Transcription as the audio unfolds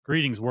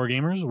Greetings,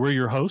 Wargamers. We're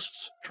your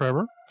hosts,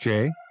 Trevor,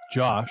 Jay,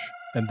 Josh,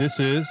 and this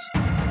is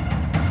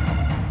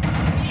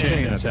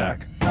Chain Attack.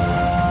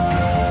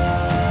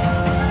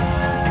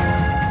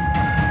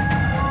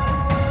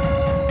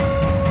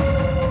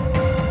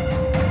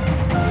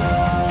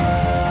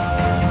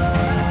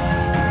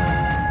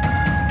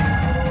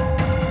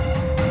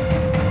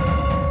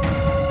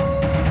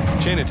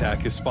 Chain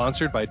Attack is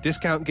sponsored by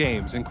Discount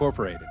Games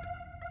Incorporated.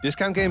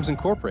 Discount Games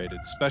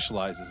Incorporated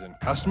specializes in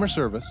customer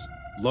service,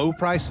 low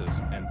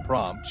prices, and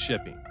prompt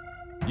shipping.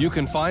 You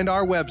can find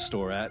our web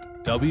store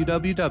at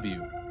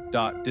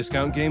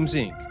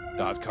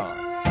www.discountgamesinc.com.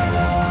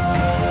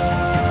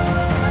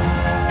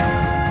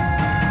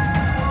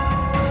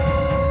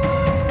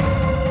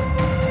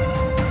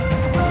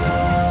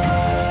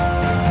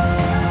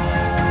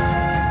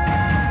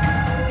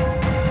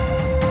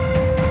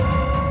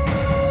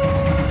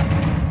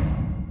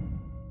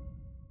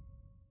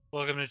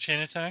 Welcome to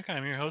Chain Attack.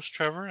 I'm your host,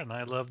 Trevor, and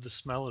I love the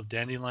smell of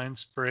dandelion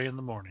spray in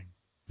the morning.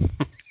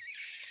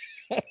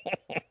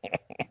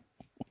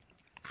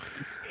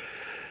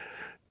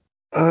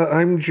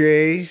 I'm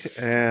Jay,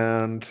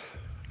 and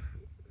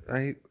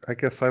I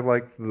guess I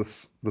like the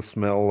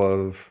smell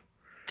of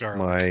Garlic.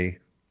 my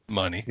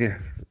Money. yeah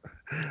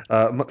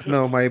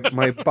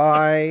my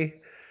bi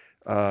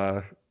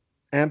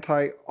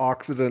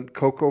antioxidant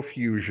cocoa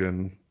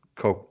fusion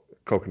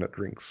coconut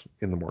drinks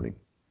in the morning.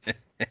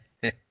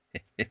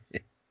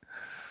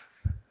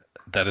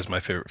 That is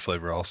my favorite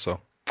flavor also.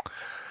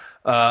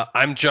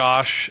 I'm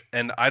Josh,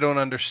 and I don't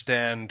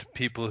understand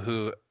people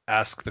who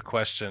ask the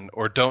question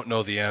or don't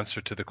know the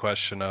answer to the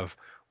question of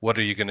what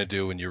are you going to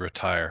do when you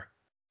retire?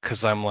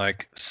 Because I'm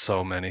like,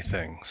 so many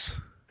things.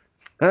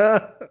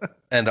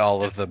 And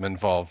all of them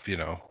involve,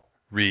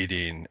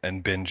 reading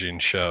and binging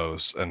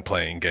shows and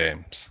playing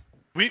games.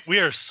 We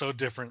are so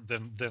different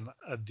than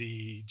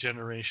the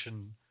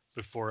generation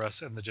before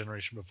us and the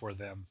generation before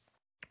them.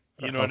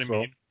 You know what I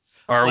mean?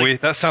 Are we?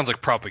 That sounds like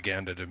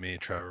propaganda to me,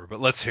 Trevor, but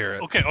let's hear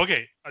it.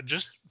 Okay.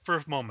 Just for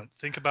a moment,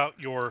 think about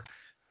your.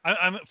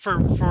 I'm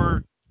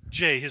for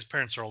Jay, his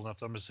parents are old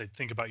enough. I'm going to say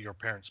think about your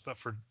parents, but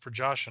for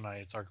Josh and I,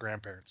 it's our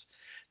grandparents.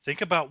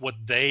 Think about what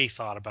they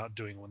thought about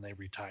doing when they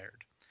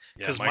retired.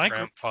 Yeah, my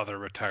grandfather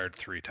retired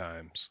 3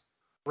 times.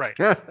 Right.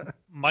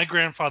 My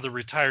grandfather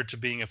retired to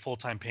being a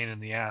full-time pain in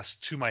the ass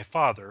to my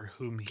father,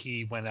 whom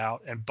he went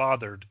out and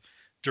bothered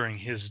during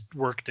his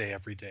work day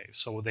every day.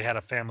 So they had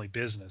a family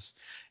business.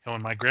 And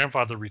when my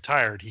grandfather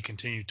retired, he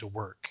continued to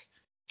work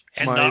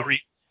and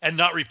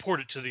not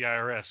report it to the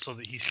IRS, so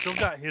that he still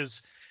got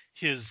his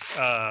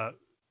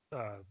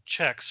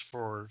checks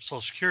for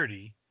Social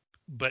Security,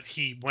 but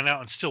he went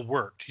out and still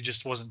worked. He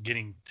just wasn't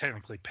getting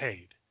technically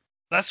paid.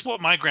 That's what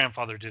my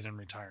grandfather did in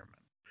retirement.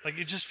 Like,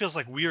 it just feels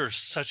like we are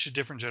such a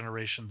different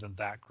generation than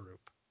that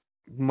group.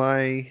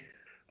 My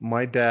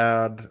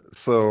dad,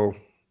 so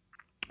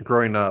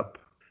growing up,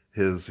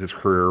 his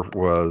career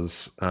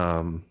was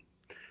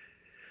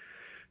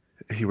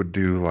he would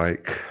do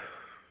like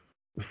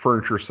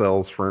furniture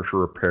sales, furniture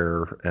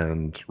repair,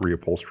 and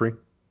reupholstery.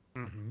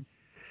 Mm-hmm.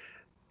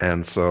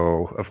 And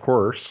so, of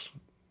course,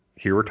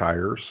 he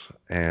retires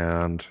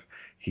and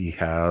he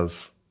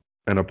has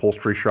an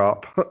upholstery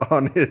shop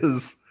on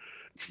his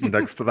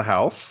next to the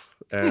house,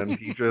 and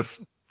he just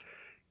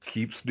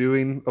keeps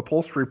doing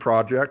upholstery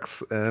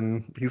projects,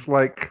 and he's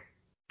like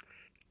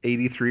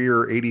 83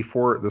 or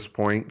 84 at this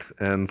point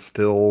and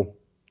still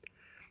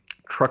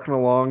trucking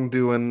along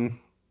doing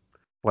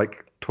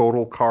like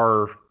total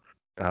car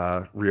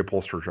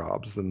reupholster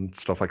jobs and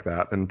stuff like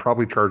that, and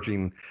probably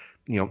charging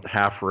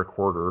half or a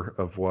quarter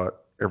of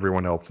what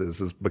everyone else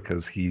is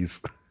because he's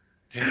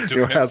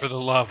doing it for the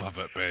love of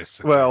it,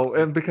 basically. Well,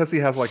 and because he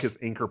has like his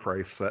anchor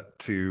price set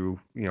to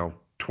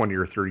 20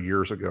 or 30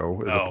 years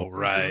ago.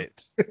 Right.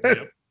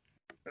 Yep.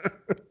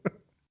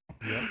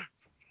 Yep.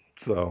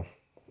 So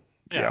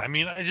yeah, I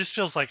mean, it just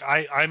feels like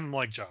I'm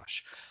like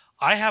Josh.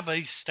 I have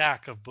a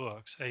stack of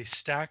books, a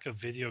stack of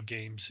video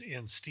games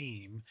in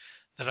Steam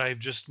that I've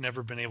just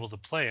never been able to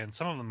play, and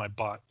some of them I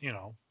bought,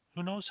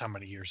 who knows how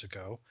many years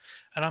ago,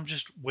 and I'm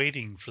just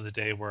waiting for the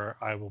day where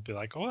I will be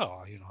like, oh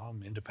well,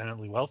 I'm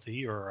independently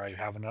wealthy, or I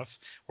have enough,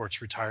 or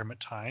it's retirement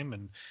time,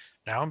 and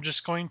now I'm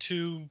just going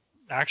to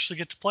actually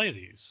get to play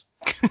these.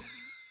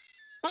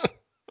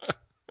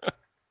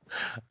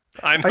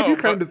 I know.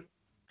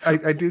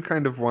 I do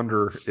kind of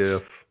wonder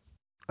if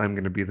I'm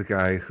going to be the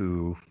guy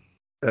who,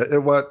 I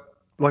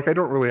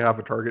don't really have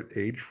a target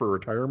age for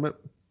retirement,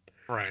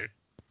 right?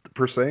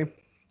 Per se,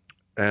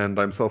 and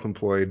I'm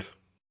self-employed,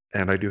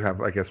 and I do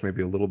have, I guess,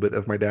 maybe a little bit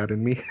of my dad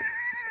in me,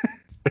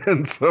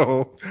 and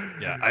so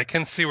yeah, I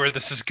can see where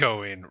this is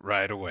going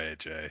right away,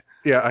 Jay.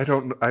 Yeah, I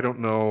don't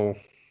know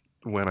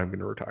when I'm going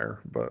to retire,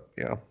 but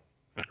yeah,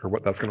 or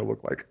what that's going to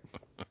look like.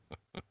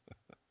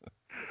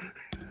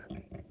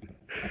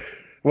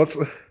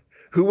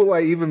 Who will I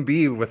even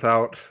be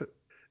without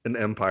an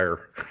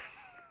empire?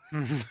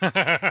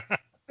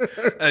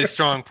 A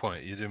strong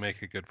point. You do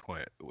make a good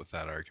point with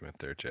that argument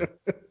there, Jay.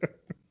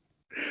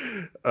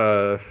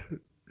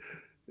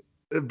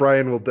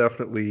 Brian will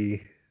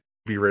definitely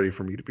be ready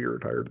for me to be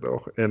retired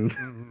though, and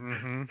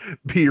Mm-hmm.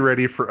 be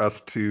ready for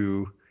us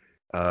to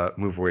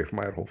move away from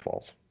Idaho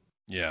Falls.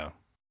 Yeah.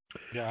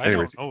 Yeah, I don't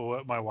Anyways, know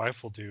what my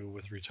wife will do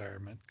with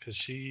retirement because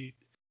she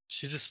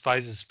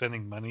despises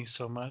spending money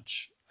so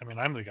much. I mean,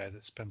 I'm the guy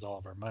that spends all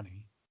of our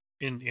money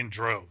in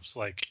droves.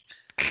 Like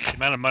the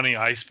amount of money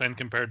I spend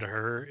compared to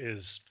her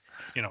is,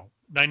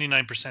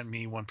 99%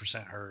 me,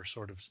 1% her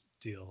sort of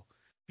deal.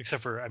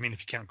 Except for, I mean,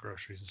 if you count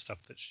groceries and stuff,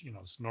 that's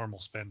it's normal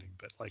spending.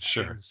 But like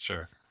Sure. things,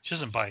 Sure. she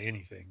doesn't buy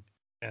anything,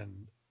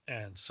 and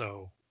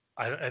so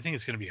I think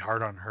it's going to be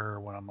hard on her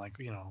when I'm like,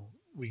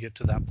 we get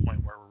to that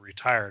point where we're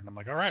retired, and I'm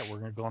like, all right,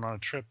 we're going on a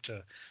trip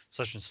to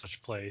such and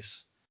such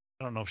place.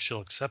 I don't know if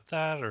she'll accept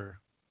that, or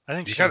I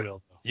think You she got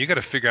will though. you got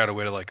to figure out a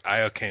way to like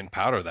iocane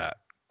powder that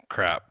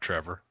crap,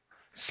 Trevor.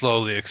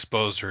 Slowly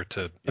expose her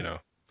to did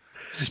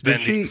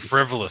spending she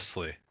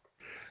frivolously.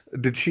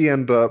 did she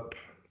end up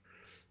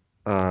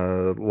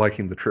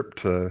liking the trip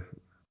to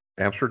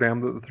Amsterdam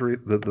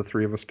that the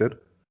three of us did?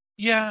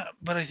 Yeah,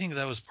 but I think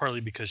that was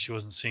partly because she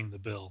wasn't seeing the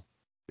bill.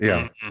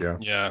 Yeah,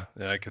 Mm-hmm. yeah.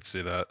 Yeah, I could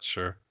see that.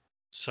 Sure.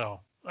 So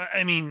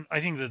I mean, I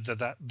think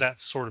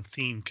that sort of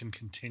theme can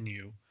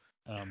continue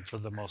for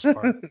the most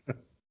part.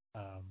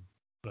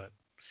 But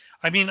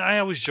I mean, I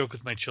always joke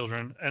with my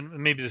children, and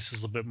maybe this is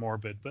a little bit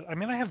morbid, but I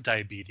mean, I have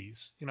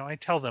diabetes. I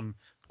tell them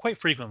quite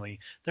frequently,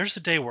 there's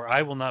a day where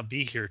I will not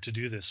be here to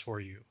do this for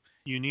you.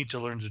 You need to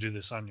learn to do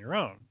this on your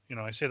own.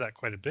 I say that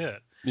quite a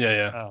bit.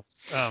 Yeah,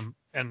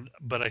 yeah.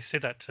 But I say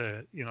that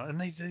to,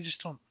 and they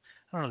just don't,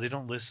 I don't know, they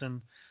don't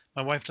listen.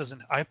 My wife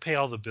doesn't, I pay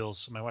all the bills,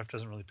 so my wife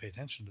doesn't really pay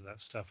attention to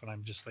that stuff. And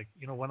I'm just like,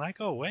 when I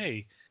go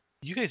away,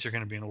 you guys are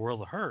going to be in a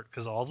world of hurt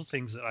because all the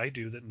things that I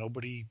do that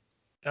nobody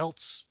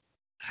else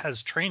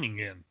has training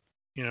in.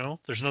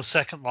 There's no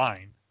second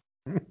line.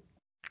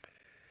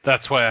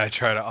 That's why I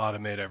try to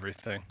automate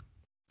everything.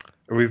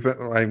 We've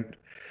been.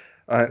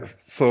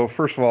 So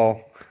first of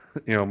all,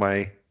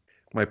 my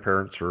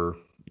parents are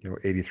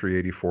 83,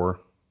 84,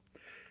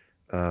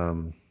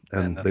 Man,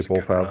 and that's a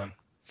good run.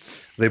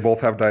 they both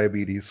have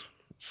diabetes.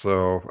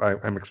 So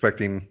I'm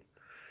expecting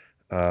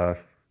uh,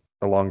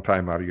 a long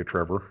time out of you,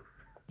 Trevor.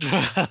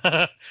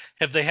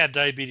 Have they had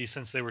diabetes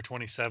since they were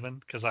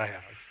 27? Because I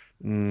have.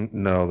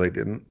 No, they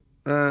didn't.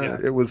 Yeah.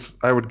 It was.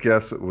 I would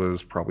guess it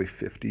was probably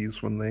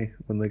 50s when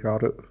they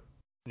got it.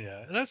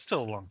 Yeah, that's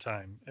still a long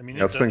time. I mean,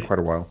 Yeah, it's been quite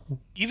a while.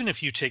 even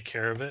if you take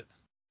care of it,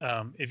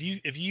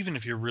 even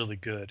if you're really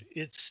good,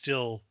 it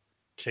still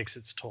takes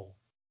its toll.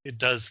 It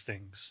does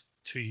things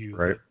to you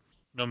Right. that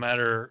no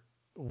matter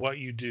what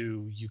you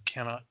do, you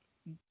cannot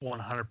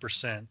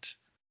 100%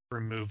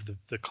 remove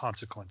the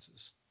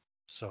consequences.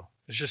 So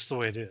it's just the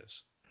way it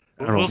is.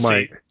 I We'll don't know.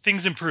 see.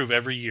 Things improve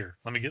every year.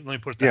 Let me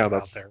put Yeah, that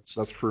out there.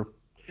 that's true.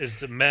 Is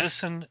the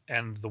medicine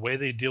and the way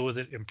they deal with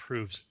it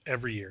improves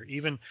every year.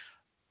 Even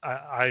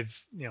I've,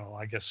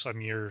 I guess I'm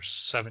year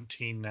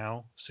 17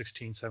 now,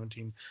 16,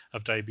 17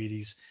 of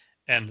diabetes.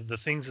 And the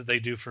things that they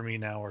do for me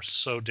now are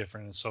so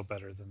different and so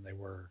better than they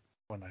were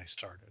when I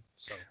started.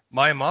 So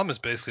My mom is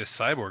basically a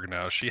cyborg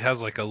now. She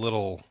has like a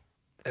little,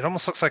 it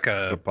almost looks like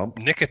The a bump.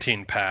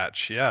 nicotine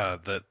patch. Yeah,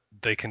 that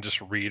they can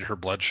just read her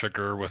blood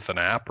sugar with an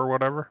app or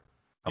whatever.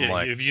 I'm yeah,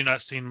 like, have you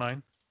not seen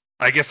mine?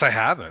 I guess I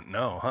haven't.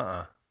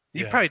 No,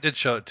 You Yeah. probably did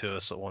show it to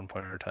us at one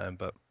point in time,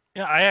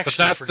 Yeah, I but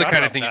actually that's the forgot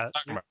kind of about thing you're that.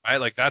 talking about, right?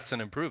 Like that's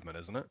an improvement,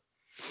 isn't it?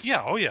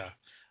 Yeah, oh yeah.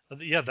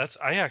 Yeah,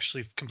 I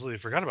actually completely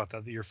forgot about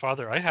that. That your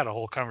father, I had a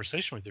whole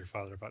conversation with your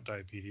father about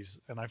diabetes,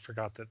 and I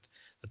forgot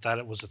that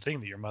it was a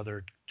thing that your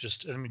mother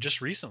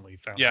just recently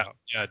found Yeah, out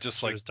yeah, just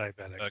she like was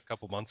diabetic. a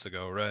couple months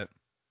ago, right?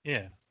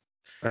 Yeah.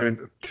 I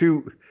mean,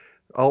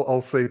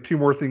 I'll say two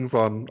more things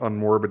on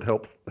morbid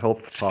health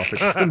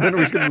topics, and then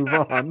we can move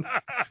on.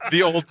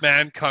 The old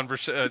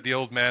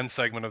man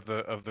segment of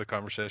the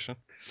conversation.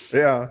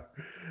 Yeah.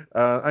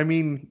 I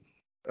mean,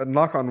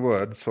 knock on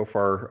wood. So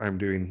far, I'm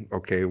doing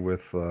okay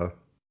with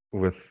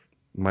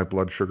my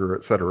blood sugar,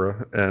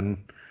 etc. And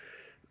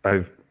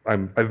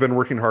I've been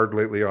working hard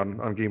lately on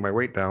getting my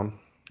weight down.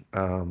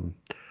 Um,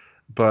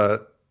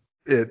 but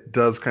it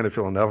does kind of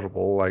feel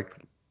inevitable. Like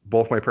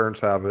both my parents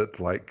have it.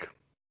 Like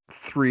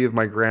three of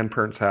my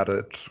grandparents had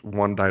it.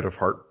 One died of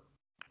heart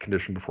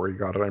condition before he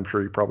got it. I'm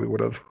sure he probably would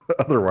have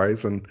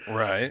otherwise. And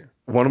Right.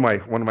 one of my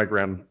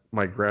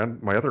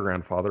other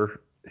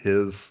grandfather,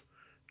 his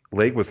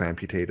leg was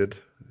amputated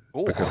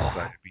because of Oh,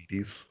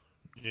 diabetes.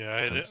 Yeah,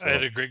 And I had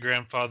so a great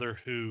grandfather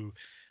who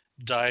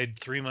died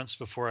 3 months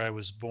before I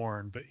was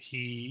born, but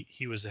he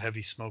was a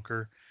heavy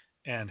smoker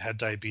and had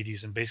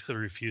diabetes and basically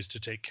refused to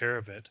take care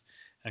of it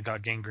and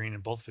got gangrene in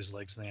both of his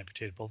legs and they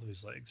amputated both of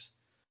his legs.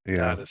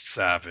 yeah, that is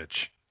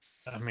savage.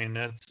 I mean,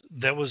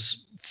 that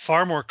was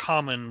far more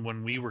common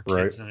when we were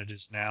right, kids than it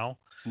is now,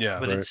 Yeah.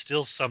 but right. it's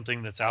still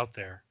something that's out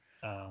there.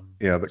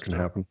 Yeah, that can So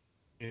happen.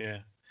 yeah,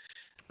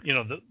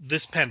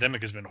 this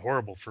pandemic has been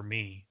horrible for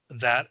me.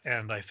 That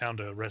and I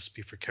found a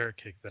recipe for carrot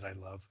cake that I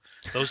love.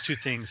 Those two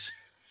things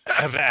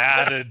have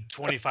added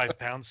 25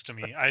 pounds to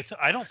me.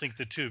 I don't think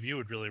the two of you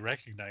would really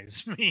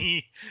recognize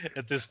me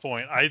at this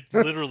point. I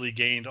literally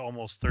gained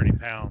almost 30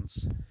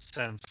 pounds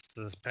since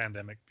this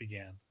pandemic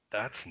began.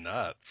 That's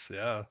nuts.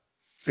 Yeah.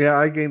 Yeah,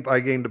 I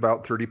gained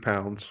about 30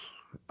 pounds.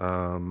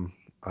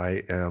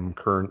 I am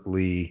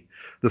currently,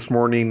 this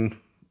morning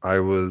I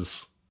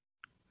was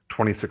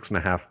 26 and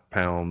a half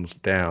pounds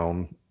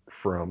down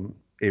from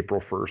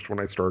April 1st when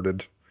I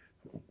started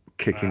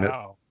kicking it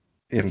Wow.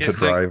 into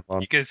drive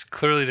on. You guys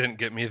clearly didn't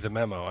get me the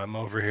memo. I'm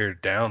over here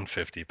down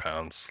 50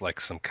 pounds like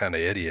some kind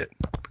of idiot.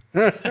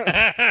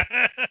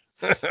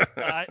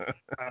 I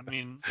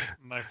mean,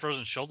 my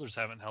frozen shoulders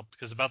haven't helped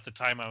because about the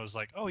time I was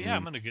like, oh yeah,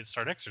 I'm gonna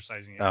start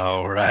exercising again.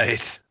 Oh,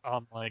 right.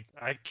 I'm like,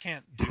 I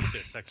can't do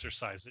this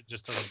exercise. It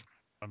just doesn't.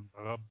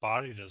 My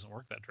body doesn't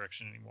work that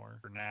direction anymore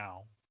for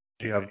now.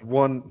 Yeah, Anyway.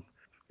 one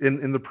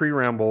in the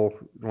pre-ramble,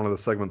 one of the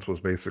segments was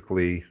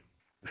basically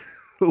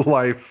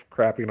life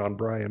crapping on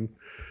Brian.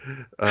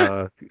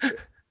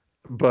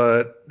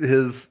 But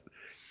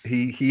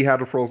he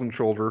had a frozen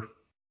shoulder,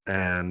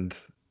 and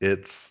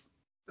it's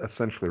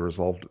essentially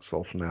resolved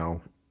itself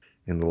now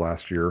in the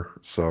last year.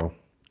 So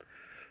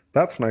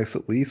that's nice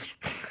at least.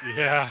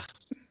 Yeah,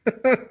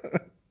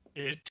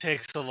 it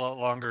takes a lot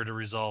longer to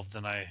resolve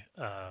than I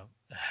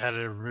had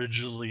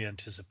originally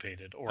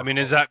anticipated or I mean,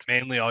 is hoped. that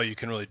mainly all you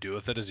can really do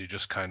with it? Is you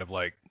just kind of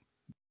like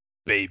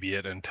baby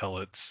it until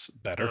it's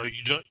better?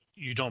 No,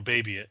 you don't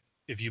baby it.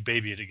 If you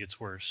baby it, it gets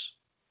worse.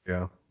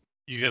 Yeah.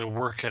 You got to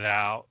work it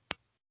out,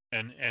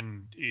 and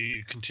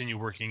you continue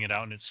working it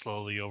out, and it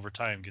slowly over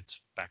time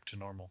gets back to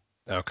normal.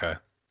 Okay.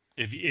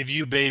 If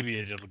you baby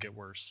it, it'll get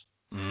worse.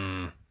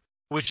 Mm.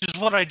 Which is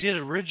what I did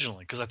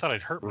originally because I thought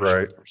I'd hurt my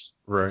Right. shoulders.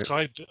 Right.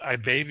 So I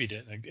babied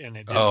it and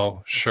it didn't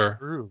Oh, sure.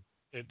 improve.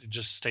 It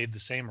just stayed the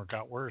same or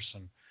got worse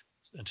and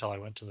until I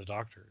went to the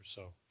doctor.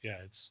 So yeah,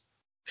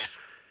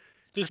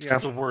 this Yeah.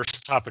 is the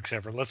worst topics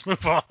ever. Let's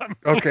move on.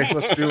 Okay,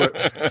 let's do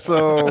it.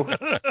 So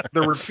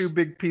there were two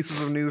big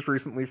pieces of news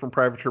recently from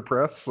Privateer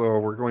Press, so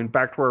we're going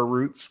back to our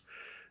roots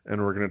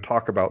and we're going to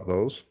talk about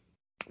those.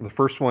 The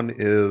first one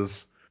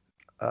is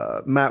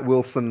Matt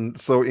Wilson.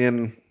 So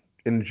in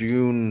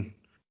June,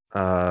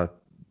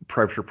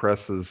 Privateer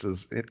Press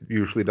is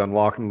usually done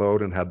lock and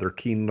load and had their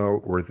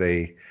keynote where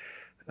they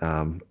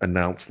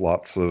announce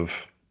lots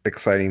of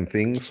exciting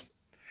things.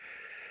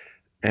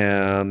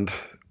 And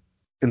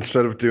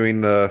instead of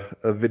doing a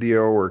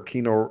video or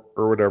keynote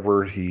or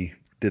whatever, he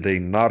did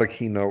not a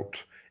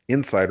keynote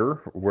insider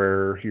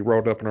where he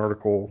wrote up an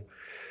article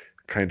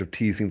kind of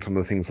teasing some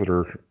of the things that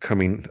are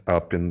coming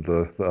up in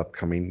the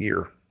upcoming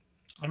year.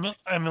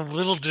 I'm a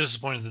little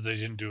disappointed that they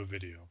didn't do a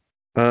video.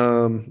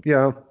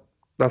 Yeah,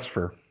 that's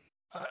fair.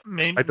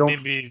 Maybe.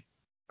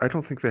 I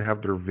don't think they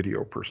have their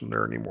video person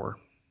there anymore.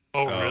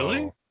 Oh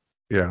really? Oh.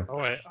 Yeah. Oh,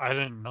 I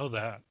didn't know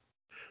that.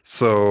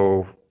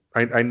 So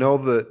I know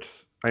that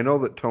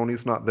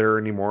Tony's not there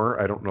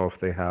anymore. I don't know if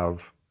they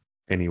have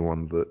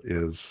anyone that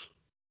is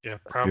Yeah, a new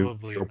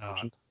probably video not.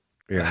 person.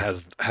 Yeah.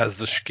 Has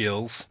the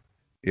skills.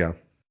 Yeah.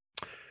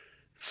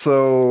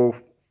 So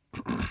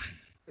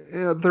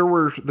yeah, there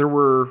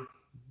were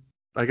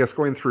I guess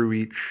going through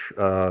each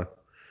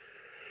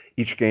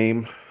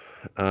game,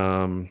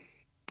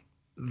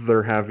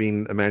 they're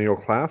having Emmanuel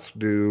Class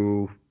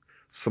do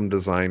some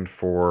design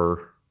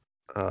for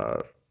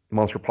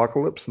Monster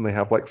Apocalypse, and they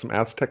have like some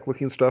Aztec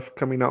looking stuff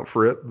coming out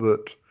for it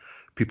that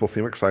people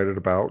seem excited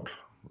about.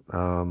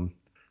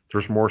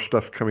 There's more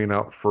stuff coming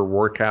out for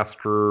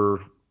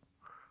Warcaster.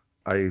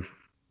 I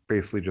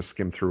basically just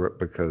skimmed through it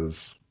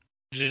because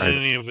Did I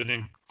any of it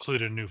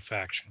include a new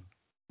faction?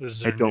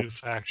 Is I there don't new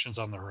factions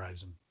on the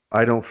horizon?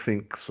 I don't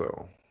think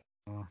so.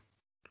 Uh,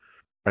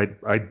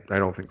 I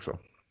don't think so.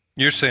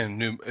 You're saying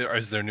new?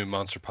 Is there new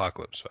Monster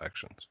Apocalypse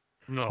factions?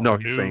 No, No,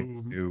 he's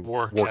saying new new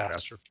Warcaster.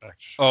 Warcaster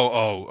faction.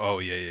 Oh,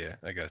 yeah.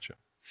 I got you.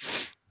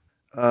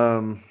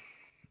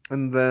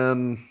 And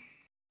then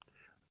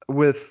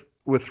with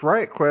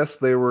Riot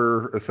Quest, they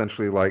were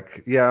essentially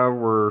like, yeah,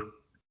 we're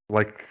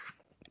like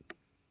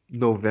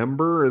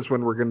November is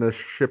when we're gonna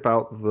ship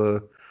out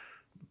the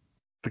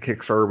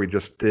Kickstarter we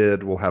just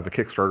did. We'll have a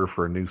Kickstarter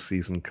for a new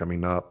season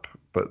coming up,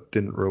 but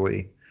didn't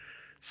really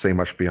say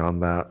much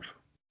beyond that.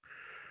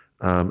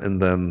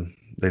 And then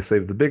they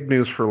saved the big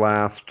news for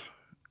last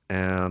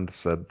and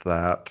said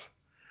that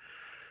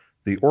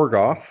the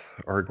Orgoth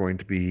are going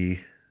to be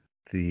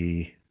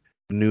the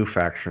new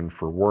faction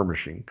for War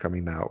Machine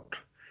coming out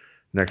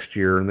next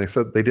year. And they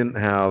said they didn't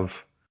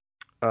have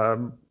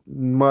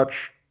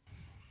much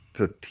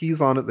to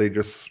tease on it. They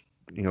just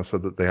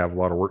said that they have a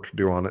lot of work to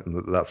do on it and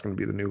that that's going to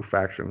be the new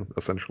faction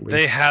essentially.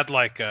 They had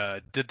like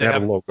did they had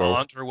have a logo.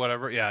 font or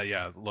whatever?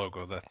 Yeah,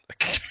 logo. That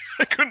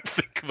I couldn't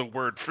think of the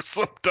word for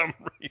some dumb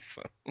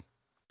reason.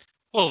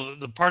 Well,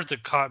 the part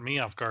that caught me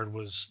off guard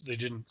was they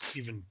didn't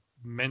even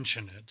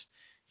mention it.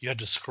 You had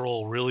to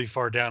scroll really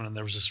far down, and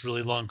there was this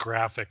really long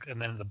graphic,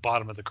 and then at the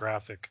bottom of the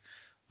graphic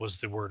was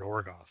the word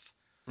Orgoth,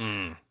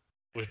 Mm.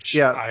 which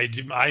Yeah.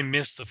 I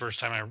missed the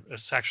first time.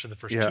 It's actually the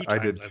first two I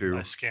times did too.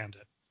 I scanned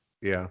it.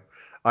 Yeah.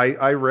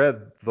 I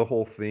read the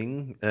whole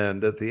thing,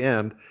 and at the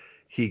end,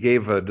 he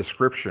gave a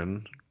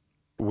description,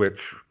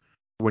 which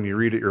when you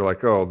read it, you're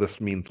like, oh, this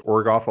means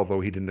Orgoth,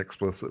 although he didn't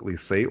explicitly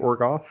say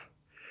Orgoth.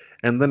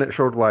 And then it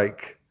showed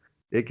like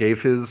it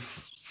gave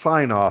his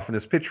sign off and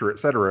his picture,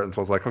 etc. And so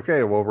I was like,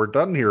 okay, well, we're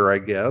done here, I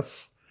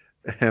guess.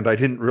 And I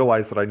didn't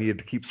realize that I needed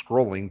to keep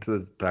scrolling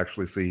to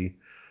actually see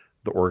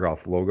the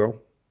Orgoth logo.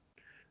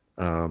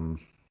 Um,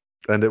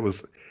 and it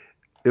was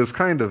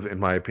kind of, in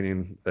my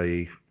opinion,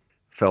 a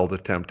failed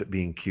attempt at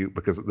being cute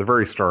because at the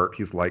very start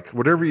he's like,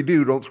 whatever you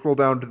do, don't scroll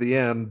down to the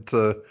end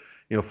to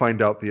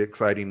find out the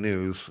exciting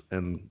news.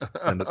 And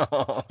it's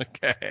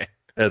Okay.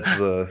 at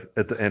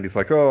the end he's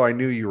like, oh, I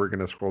knew you were going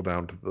to scroll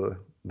down to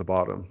the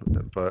bottom,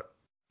 but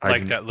I Like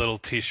didn't. that little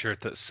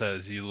T-shirt that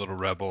says "You little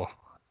rebel."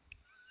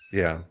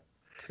 Yeah.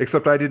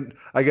 Except I didn't.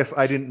 I guess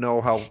I didn't know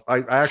how. I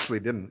actually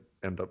didn't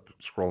end up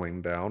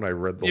scrolling down. I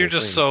read the You're whole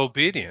just thing. so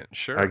obedient, I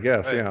sure.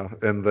 guess, Right. yeah.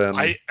 And then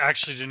I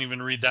actually didn't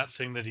even read that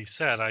thing that he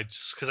said. I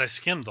just because I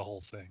skimmed the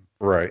whole thing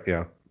right,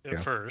 yeah, at yeah,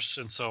 first,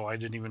 and so I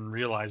didn't even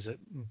realize it.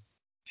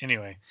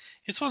 Anyway,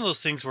 it's one of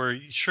those things where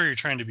sure you're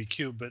trying to be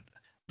cute, but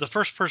the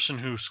first person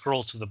who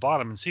scrolls to the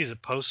bottom and sees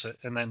it posts it,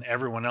 and then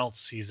everyone else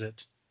sees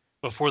it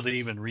before they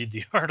even read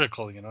the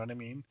article. You know what I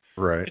mean?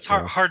 right, It's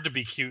yeah, hard to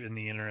be cute in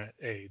the internet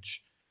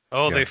age.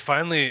 Oh, yeah. they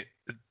finally.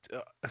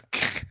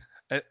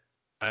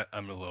 I,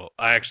 I'm a little.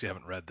 I actually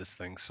haven't read this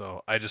thing,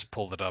 so I just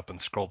pulled it up and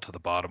scrolled to the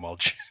bottom while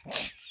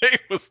Jay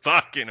was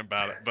talking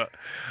about it. But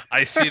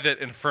I see that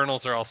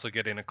Infernals are also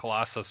getting a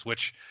Colossus,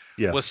 which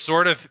was Yes.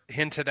 sort of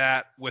hinted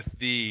at with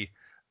the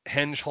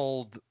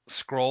Hengehold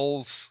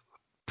scrolls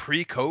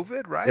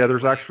pre-COVID, Yeah, right?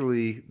 there's Like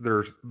actually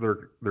there's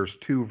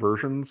two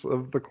versions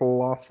of the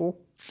Colossal,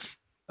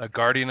 a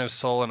Guardian of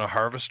Soul and a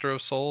Harvester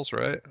of Souls,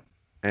 right?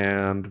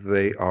 and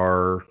they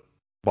are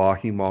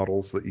Bahi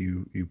models that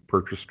you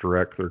purchase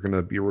direct. They're going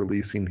to be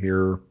releasing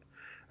here,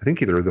 I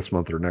think either this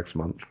month or next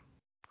month.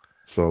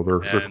 So they're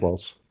And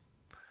close.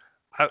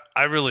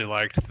 I really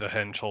liked the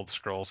Hengehold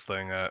scrolls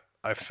thing.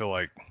 I feel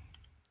like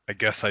I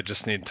guess I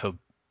just need to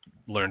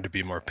learn to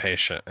be more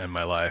patient in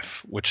my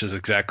life, which is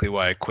exactly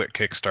why I quit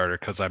Kickstarter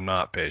because I'm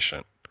not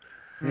patient.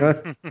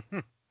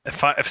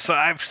 If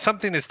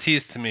something is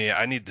teased to me,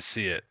 I need to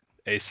see it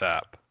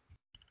ASAP.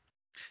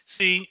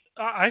 See,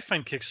 I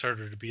find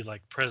Kickstarter to be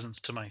like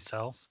presents to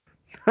myself.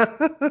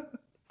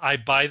 I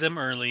buy them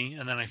early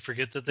and then I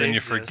forget that they Then you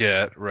exist.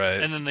 forget,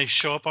 right? And then they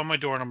show up on my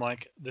door and I'm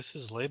like, this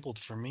is labeled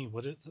for me.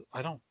 What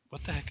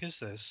the heck is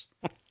this?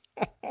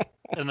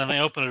 And then I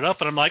open it up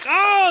and I'm like,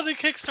 oh, the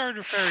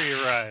Kickstarter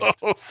fairy So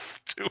arrived.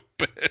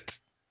 stupid.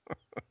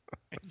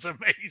 It's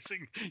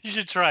amazing. You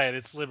should try it.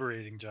 It's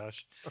liberating,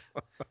 Josh.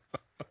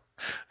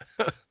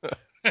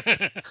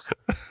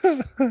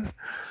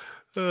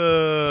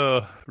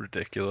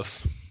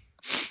 Ridiculous.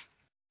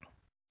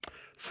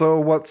 So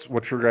what's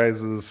your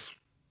guys'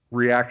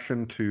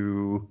 reaction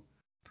to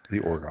the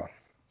Orgoth?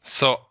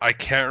 So I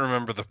can't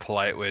remember the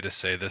polite way to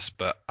say this,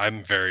 but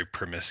I'm very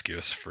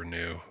promiscuous for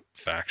new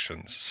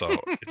factions. So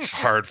it's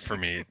hard for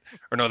me.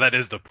 Or no, that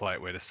is the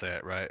polite way to say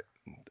it, right?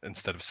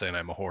 Instead of saying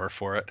I'm a whore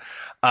for it.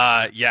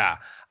 Yeah.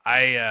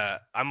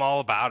 I'm all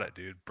about it,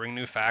 dude. Bring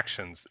new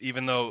factions,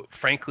 even though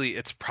frankly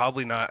it's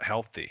probably not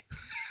healthy.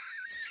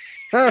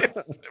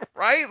 It's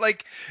right?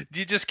 Like, do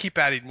you just keep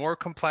adding more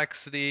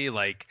complexity?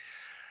 Like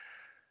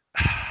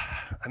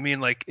I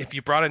mean, like if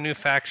you brought a new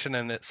faction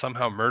and it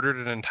somehow murdered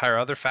an entire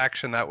other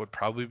faction, that would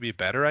probably be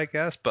better, I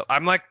guess. But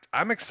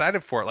I'm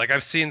excited for it. Like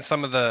I've seen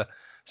some of the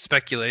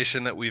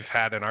speculation that we've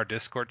had in our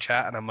Discord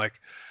chat, and I'm like,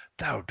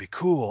 that would be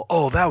cool.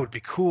 Oh, that would be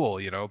cool,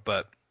 you know.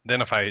 But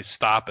then if I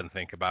stop and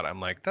think about it, I'm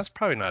like, that's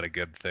probably not a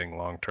good thing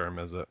long term,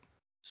 is it? I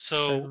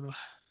So don't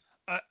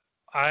know.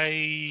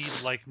 I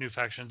like new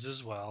factions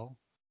as well,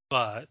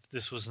 but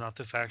this was not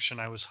the faction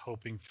I was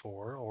hoping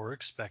for or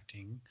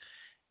expecting.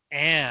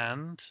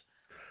 And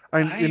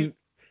I'm I,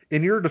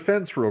 in your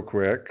defense, real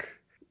quick.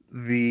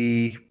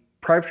 The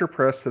Privateer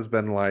Press has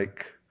been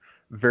like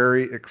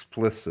very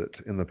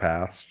explicit in the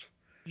past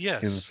in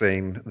yes,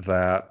 saying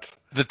that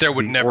That there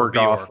would the never be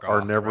Orgoth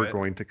are Orgoth, never right?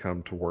 going to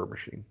come to War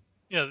Machine.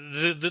 yeah,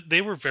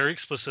 they were very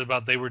explicit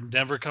about they would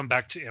never come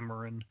back to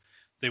Imran.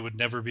 They would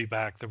never be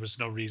back. There was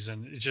no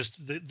reason. It's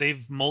just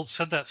they've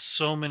said that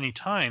so many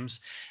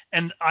times,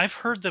 and I've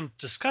heard them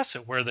discuss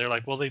it where they're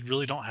like, well, they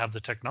really don't have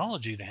the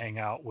technology to hang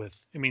out with.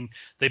 I mean,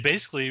 they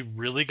basically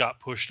really got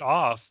pushed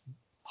off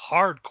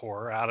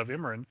hardcore out of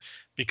Imran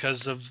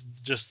because of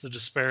just the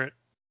disparate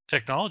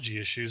technology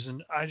issues.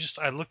 And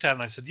I looked at it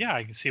and I said, yeah,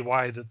 I can see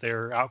why that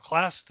they're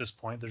outclassed at this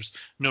point. There's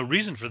no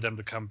reason for them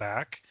to come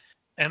back,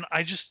 and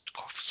I just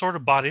sort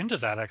of bought into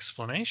that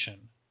explanation.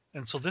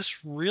 And so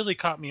this really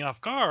caught me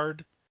off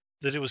guard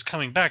that it was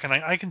coming back. And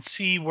I can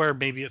see where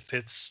maybe it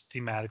fits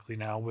thematically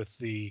now with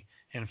the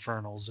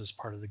Infernals as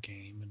part of the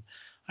game. And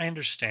I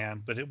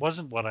understand, but it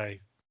wasn't what I.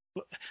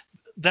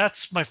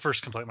 That's my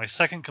first complaint. My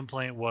second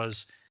complaint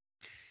was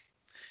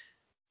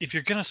if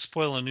you're going to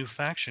spoil a new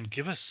faction,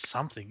 give us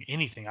something,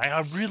 anything. I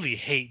really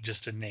hate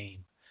just a name.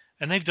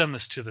 And they've done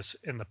this to this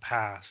in the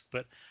past,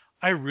 but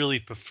I really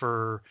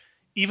prefer,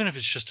 even if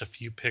it's just a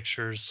few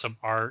pictures, some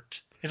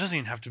art. It doesn't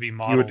even have to be You would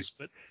models,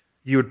 but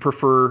you would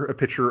prefer a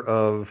picture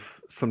of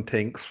some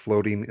tanks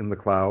floating in the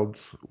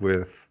clouds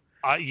with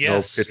no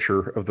yes, picture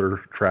of their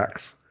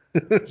tracks.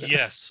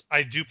 Yes,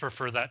 I do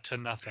prefer that to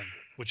nothing,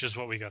 which is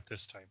what we got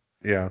this time.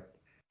 Yeah.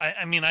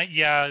 I mean,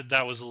 yeah,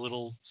 that was a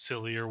little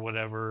silly or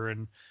whatever,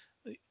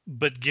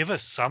 but give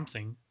us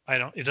something.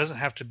 It doesn't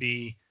have to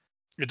be,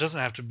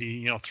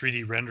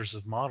 3D renders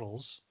of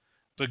models,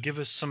 but give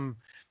us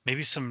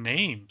maybe some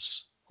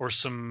names or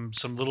some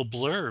little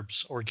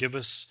blurbs, or give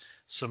us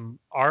some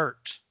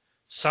art,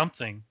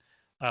 something.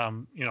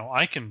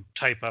 I can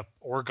type up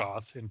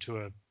Orgoth into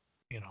a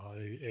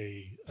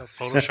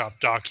Photoshop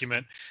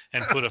document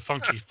and put a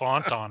funky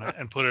font on it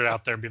and put it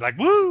out there and be like,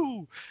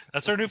 woo,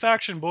 that's our new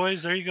faction,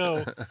 boys. There you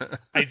go.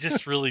 I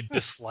just really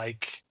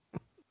dislike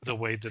the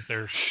way that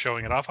they're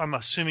showing it off. I'm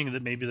assuming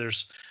that maybe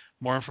there's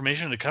more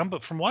information to come,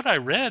 but from what I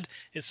read,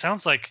 it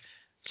sounds like,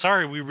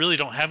 sorry, we really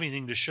don't have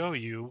anything to show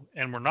you,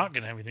 and we're not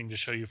going to have anything to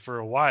show you for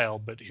a while,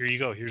 but here you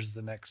go. Here's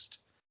the next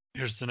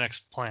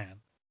plan.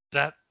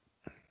 That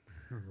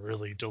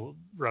really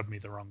rubbed me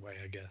the wrong way,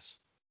 I guess.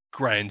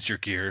 Grinds your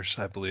gears,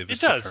 I believe. It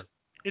does.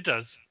 It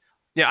does.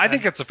 Yeah, I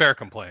think it's a fair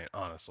complaint,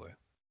 honestly.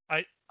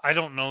 I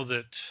don't know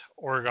that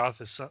Orgoth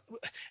is,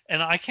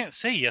 and I can't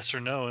say yes or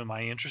no. Am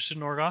I interested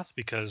in Orgoth?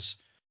 Because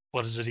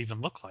what does it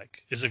even look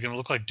like? Is it going to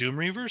look like Doom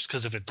Reavers?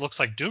 Because if it looks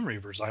like Doom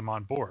Reavers, I'm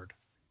on board.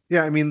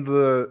 Yeah, I mean,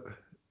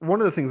 one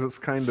of the things that's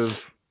kind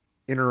of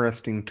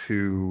interesting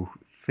to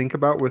think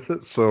about with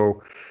it.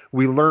 So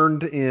we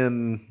learned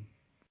in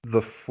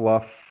the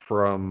fluff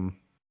from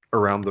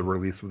around the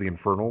release of the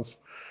Infernals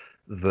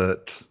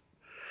that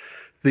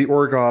the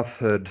Orgoth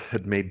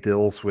had made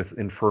deals with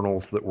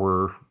Infernals that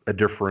were a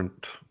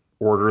different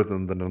order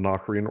than the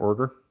Nanocrian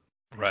order.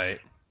 Right.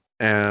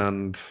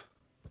 And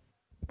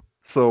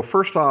so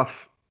first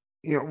off,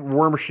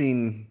 War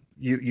Machine,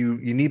 you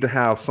need to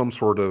have some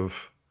sort of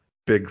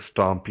big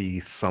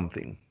stompy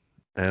something.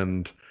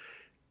 And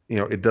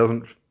it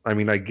doesn't. I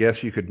mean, I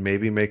guess you could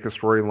maybe make a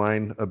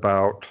storyline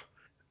about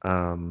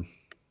them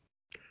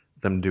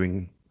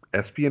doing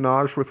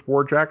espionage with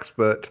warjacks,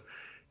 but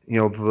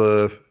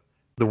the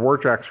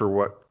warjacks are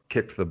what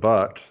kicked the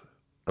butt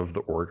of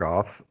the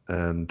Orgoth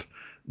and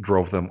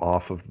drove them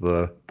off of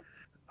the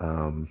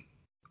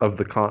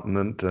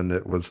continent, and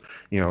it was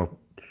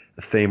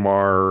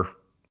Thamar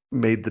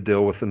made the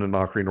deal with the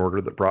Nanocrian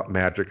order that brought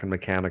magic and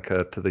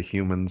mechanica to the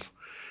humans,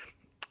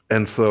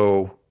 and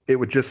so it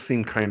would just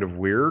seem kind of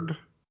weird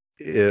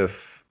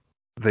if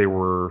they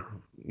were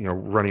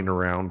running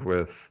around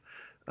with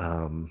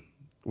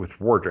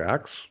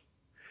warjacks.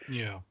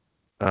 Yeah.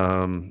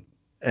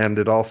 And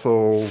it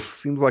also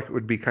seems like it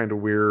would be kind of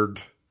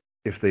weird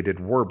if they did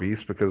war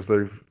beasts, because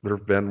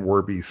there've been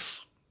war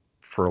beasts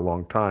for a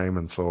long time,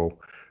 and so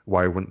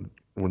why wouldn't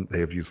they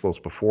have used those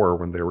before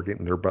when they were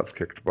getting their butts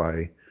kicked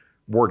by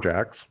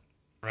warjacks?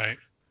 Right.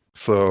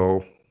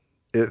 So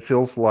it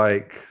feels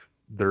like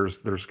there's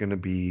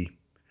going to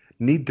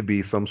need to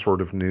be some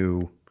sort of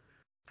new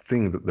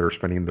thing that they're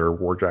spending their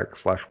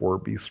warjack / war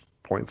beast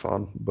points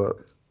on. But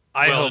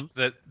I hope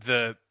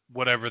that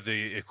whatever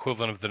the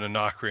equivalent of the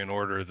Nanocrian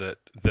order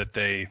that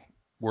they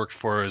worked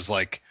for is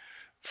like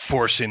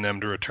forcing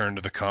them to return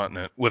to the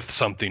continent with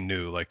something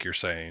new, like you're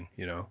saying,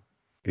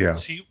 Yeah.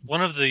 See,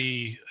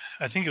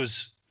 I think it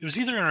was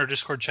either in our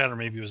Discord chat or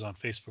maybe it was on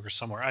Facebook or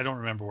somewhere. I don't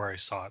remember where I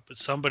saw it, but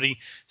somebody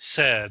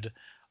said,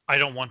 I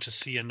don't want to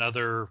see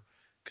another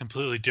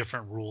completely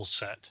different rule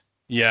set.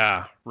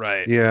 Yeah,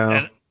 right.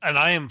 Yeah. And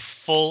I am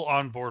full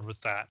on board with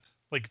that.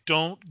 Like,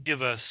 don't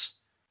give us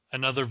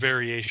another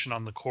variation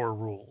on the core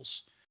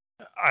rules.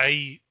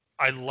 I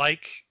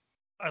like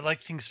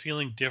things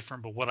feeling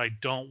different, but what I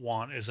don't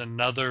want is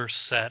another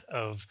set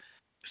of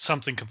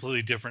something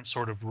completely different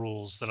sort of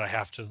rules that I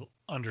have to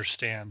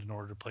understand in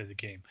order to play the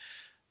game.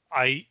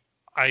 I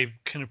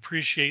can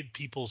appreciate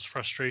people's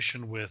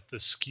frustration with the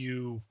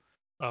skew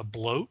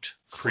bloat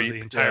for the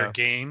entire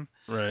game,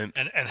 right,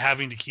 and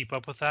having to keep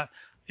up with that.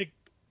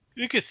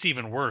 It gets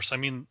even worse. I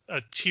mean,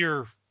 a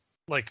tier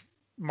like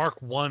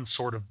Mark 1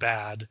 sort of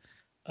bad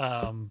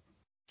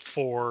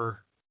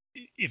for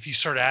if you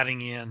start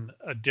adding in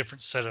a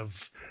different set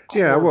of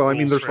well, I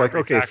mean, there's like,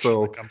 okay,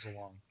 so that comes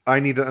along.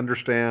 I need to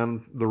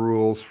understand the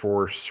rules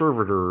for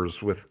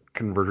servitors with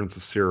Convergence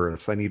of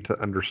Cirrus. I need to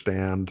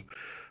understand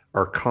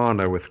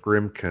Arcana with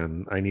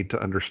Grimkin. I need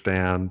to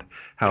understand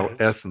how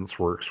Essence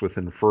works with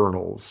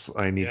Infernals.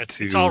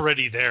 It's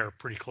already there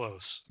pretty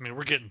close. I mean,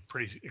 we're getting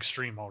pretty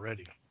extreme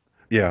already.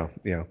 Yeah.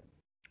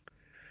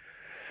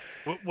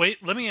 Wait,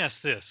 let me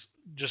ask this.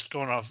 Just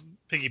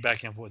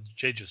piggybacking off what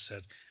Jay just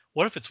said.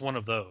 What if it's one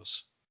of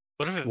those?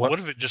 What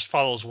if it just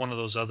follows one of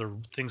those other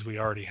things we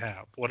already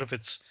have? What if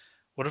it's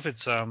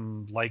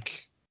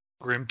like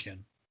Grimkin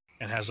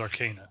and has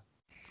Arcana?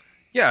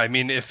 Yeah, I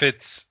mean, if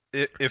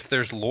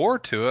there's lore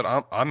to it,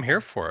 I'm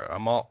here for it.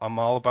 I'm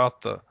all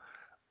about the.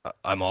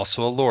 I'm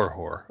also a lore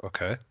whore.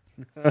 Okay.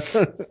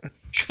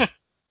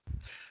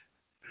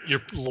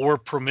 You're lore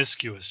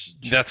promiscuous.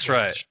 That's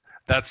right.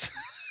 That's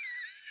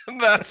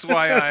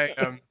why I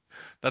am.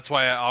 That's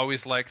why I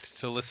always liked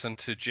to listen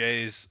to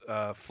Jay's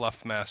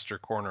Fluffmaster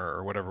Corner,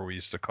 or whatever we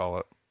used to call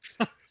it.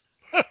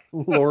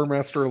 Lore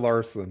Master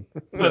Larson.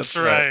 That's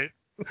right.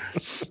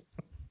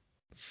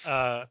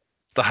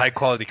 It's the high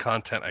quality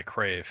content I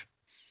crave.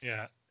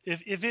 Yeah.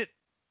 If it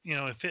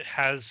if it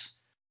has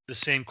the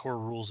same core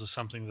rules as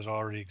something that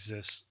already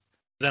exists,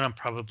 then I'm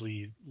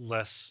probably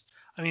less.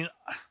 I mean,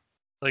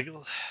 like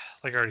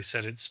like I already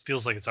said, it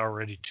feels like it's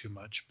already too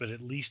much. But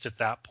at least at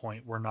that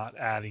point, we're not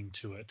adding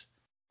to it.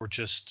 We're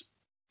just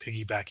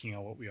piggybacking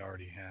on what we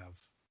already have.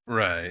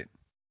 Right.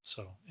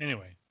 So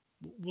anyway,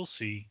 we'll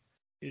see.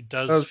 It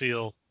does As-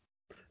 feel.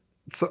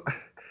 So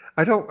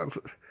I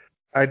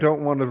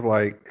don't want to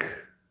like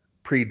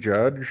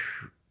prejudge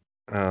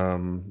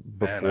Man, I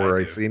before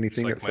I do. see It's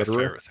anything, like my etc.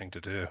 favorite thing to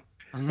do.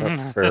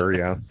 Fair,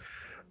 yeah.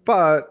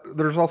 But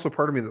there's also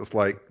part of me that's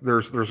like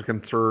there's a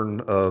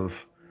concern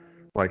of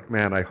like,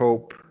 man, I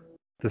hope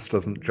this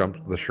doesn't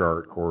jump the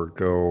shark or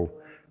go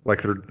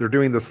like they're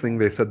doing this thing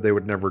they said they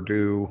would never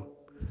do.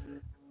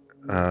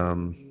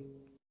 Um,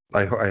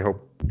 I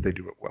hope they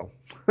do it well.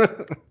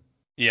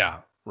 Yeah,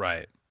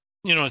 right.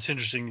 It's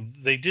interesting.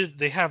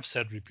 They have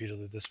said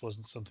repeatedly this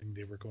wasn't something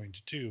they were going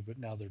to do, but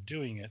now they're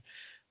doing it.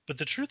 But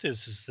the truth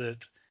is that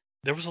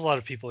there was a lot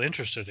of people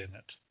interested in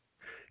it.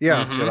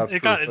 Yeah, Mm-hmm. that's true.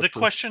 The That's true.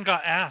 question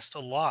got asked a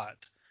lot,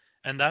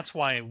 and that's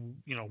why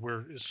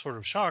we're sort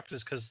of shocked,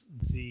 is because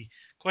the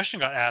question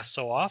got asked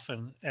so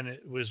often and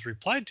it was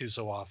replied to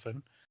so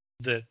often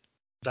that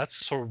that's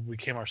sort of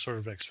became our sort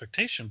of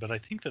expectation. But I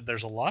think that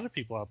there's a lot of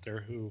people out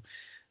there who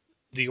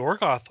the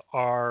Orgoth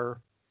are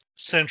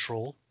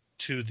central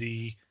to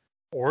the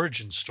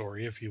origin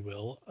story, if you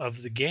will,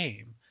 of the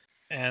game.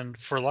 And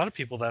for a lot of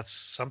people, that's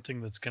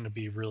something that's going to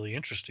be really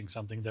interesting,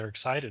 something they're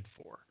excited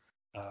for.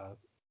 Uh,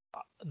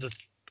 the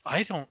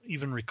I don't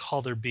even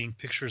recall there being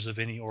pictures of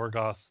any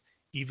Orgoth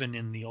even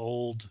in the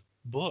old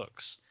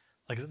books.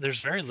 Like there's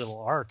very little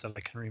art that I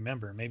can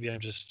remember. Maybe I'm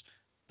just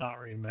not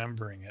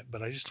remembering it,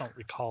 but I just don't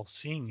recall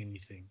seeing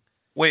anything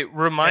Wait,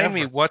 remind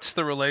me, ever. what's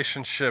the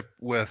relationship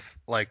with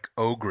like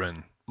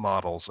Ogren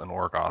models and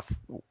Orgoth?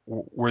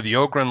 Were the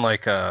Ogren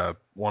like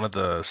one of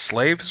the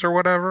slaves or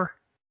whatever?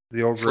 The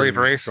Slave Ogryn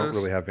don't races?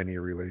 really have any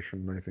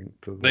relation, I think,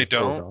 to They the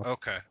don't? Orgoth.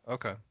 Okay,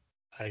 okay.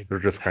 I They're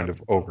just kind have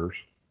of no ogres.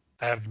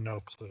 I have no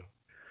clue.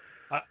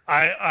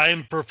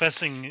 I'm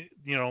professing,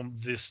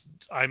 this.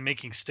 I'm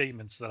making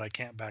statements that I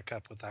can't back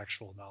up with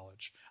actual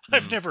knowledge. Hmm.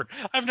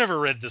 I've never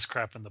read this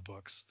crap in the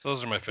books.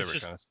 Those are my It's favorite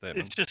just, kind of it's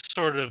statements. just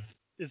sort of,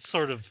 it's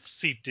sort of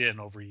seeped in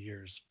over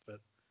years. But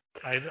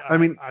I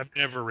mean, I've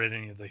never read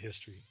any of the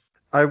history.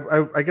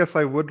 I guess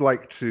I would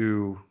like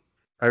to.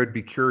 I would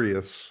be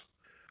curious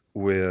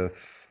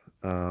with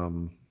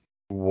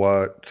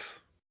what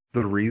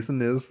the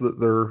reason is that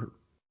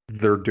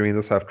they're doing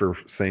this after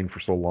saying for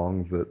so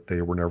long that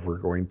they were never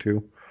going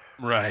to,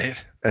 Right.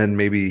 and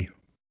maybe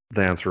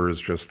the answer is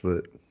just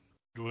that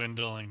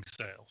Dwindling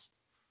sales.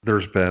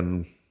 there's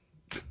been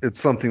it's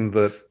something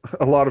that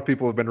a lot of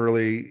people have been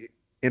really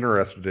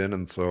interested in,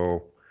 and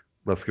so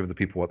let's give the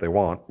people what they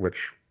want,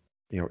 which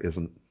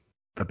isn't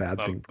a bad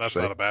thing per That's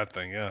se. not a bad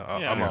thing. Yeah,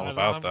 I'm Yeah, all Yeah, I don't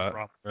about have a that.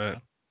 problem with Right.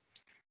 that.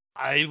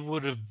 I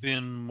would have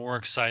been more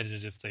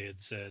excited if they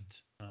had said,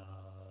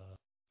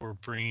 we're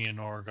bringing in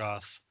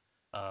Orgoth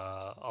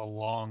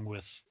along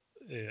with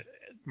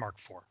Mark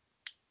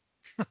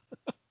IV.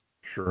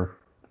 sure.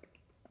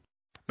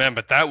 Man,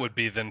 but that would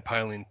be then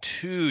piling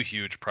two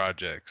huge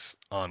projects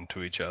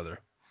onto each other.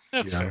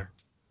 That's Yeah, fair.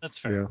 That's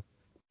fair. yeah,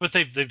 But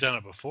they've done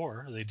it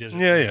before. They did it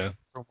Yeah, with yeah.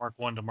 from Mark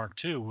One to Mark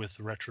Two with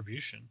the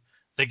Retribution.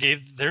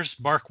 There's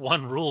Mark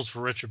One rules for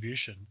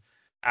Retribution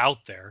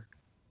out there,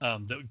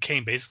 that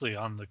came basically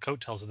on the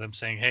coattails of them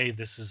saying, "Hey,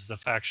 this is the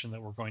faction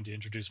that we're going to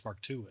introduce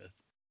Mark Two with."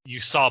 You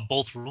saw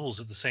both rules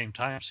at the same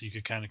time, so you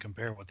could kind of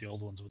compare what the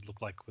old ones would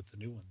look like with the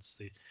new ones.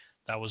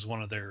 That was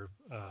one of their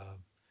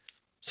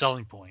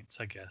selling points,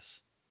 I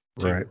guess,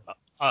 right. to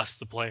us,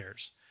 the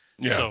players.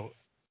 Yeah. So,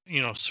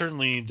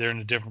 certainly they're in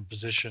a different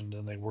position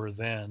than they were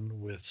then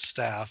with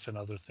staff and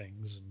other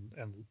things.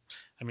 And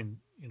I mean,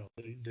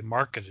 the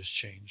market has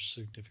changed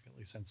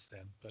significantly since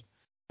then, but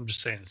I'm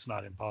just saying it's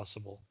not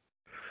impossible.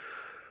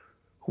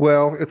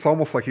 Well, it's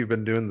almost like you've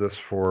been doing this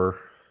for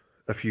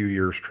a few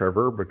years,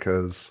 Trevor,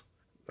 because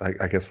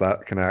I guess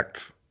that can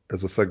act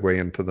as a segue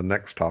into the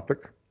next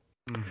topic.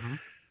 Mm-hmm.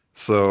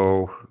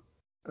 So,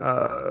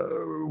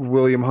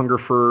 William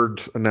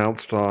Hungerford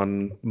announced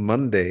on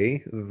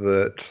Monday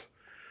that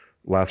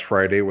last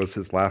Friday was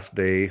his last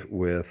day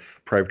with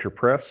Privateer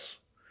Press,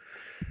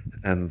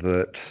 and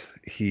that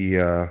he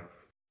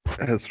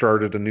has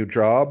started a new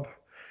job.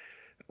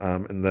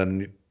 And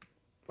then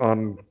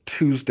on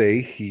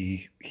Tuesday,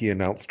 he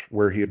announced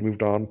where he had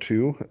moved on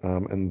to,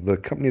 and the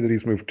company that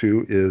he's moved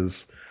to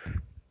is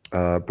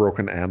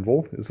Broken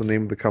Anvil is the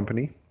name of the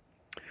company.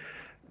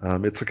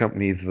 It's a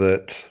company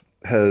that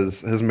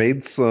has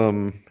made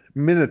some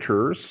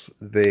miniatures.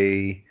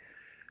 They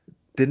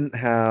didn't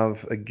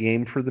have a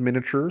game for the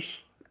miniatures.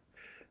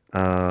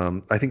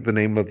 I think the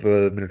name of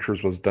the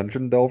miniatures was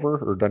Dungeon Delver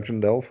or Dungeon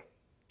Delve.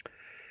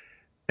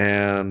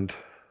 And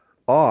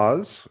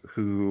Oz,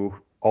 who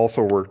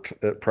also worked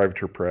at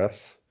Privateer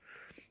Press,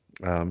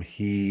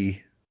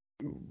 he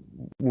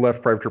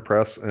left Privateer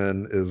Press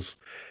and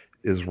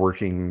is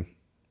working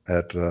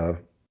at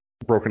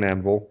Broken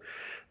Anvil.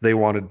 they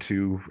wanted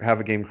to have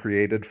a game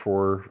created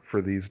for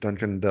these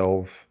dungeon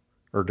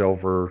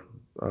delver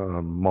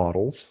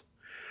models.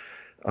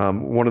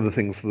 One of the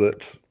things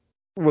that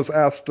was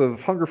asked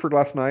of Hungerford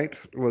last night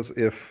was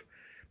if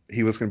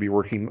he was going to be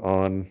working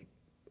on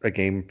a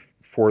game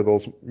for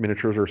those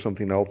miniatures or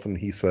something else, and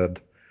he said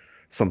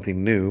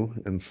something new.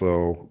 And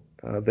so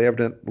they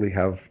evidently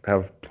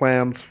have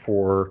plans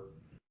for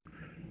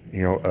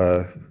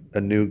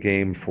a new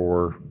game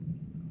for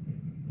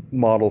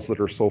models that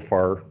are so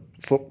far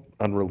so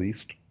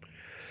unreleased.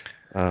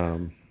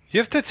 You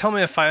have to tell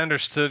me if I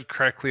understood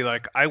correctly.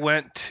 Like, I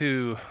went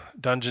to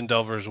Dungeon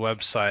Delver's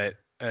website,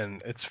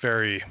 and it's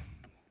very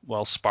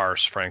well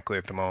sparse, frankly,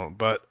 at the moment.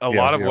 But a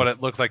lot of what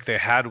it looked like they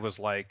had was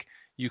like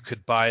you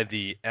could buy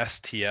the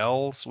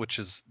STLs,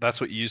 that's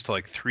what you use to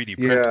like 3D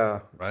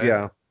print,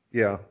 right?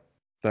 Yeah,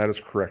 that is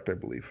correct, I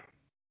believe.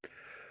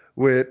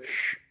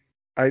 Which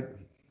I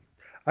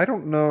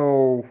don't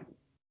know,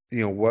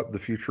 what the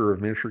future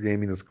of miniature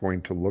gaming is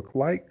going to look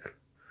like.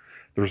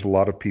 There's a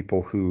lot of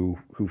people who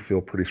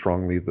feel pretty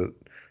strongly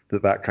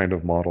that kind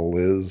of model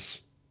is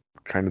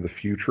kind of the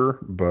future,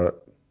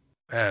 but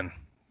Man,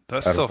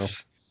 that's I still, don't know.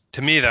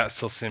 to me, that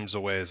still seems a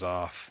ways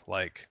off.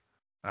 Like,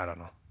 I don't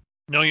know.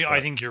 No, I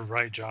think you're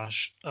right,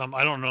 Josh.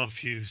 I don't know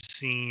if you've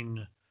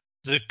seen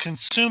the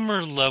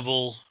consumer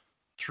level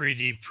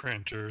 3D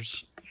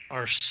printers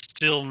are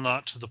still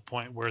not to the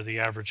point where the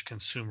average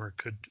consumer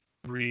could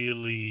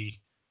really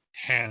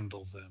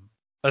handle them.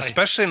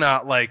 Especially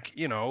not like,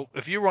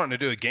 if you're wanting to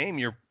do a game,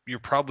 you're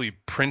probably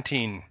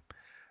printing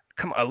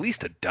at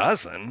least a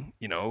dozen,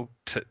 to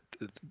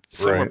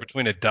somewhere Right.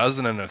 between a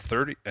dozen and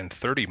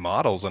 30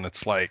 models, and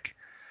it's like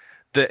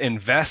the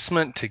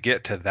investment to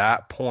get to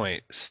that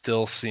point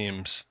still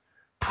seems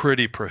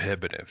pretty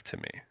prohibitive to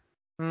me.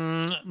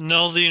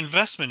 No, the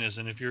investment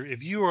isn't.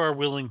 If you are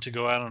willing to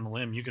go out on a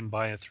limb, you can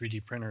buy a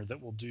 3D printer that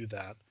will do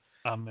that,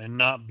 and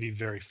not be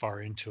very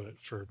far into it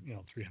for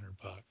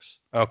 $300.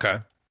 Okay.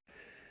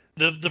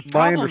 The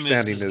My problem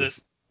understanding is that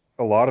is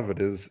a lot of it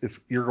is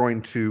you're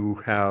going to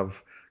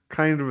have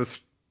kind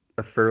of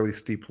a fairly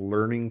steep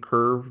learning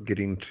curve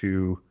getting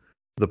to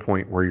the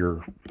point where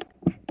you're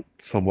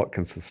somewhat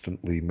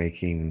consistently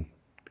making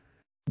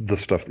the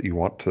stuff that you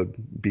want to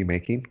be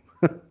making.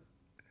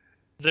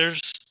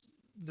 there's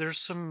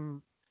there's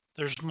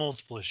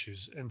multiple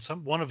issues, and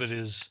one of it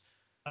is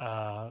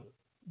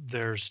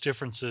there's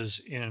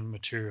differences in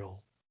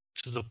material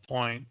to the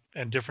point,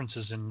 and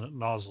differences in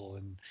nozzle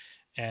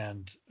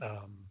and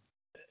um,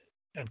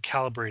 and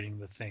calibrating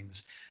the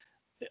things.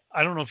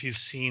 I don't know if you've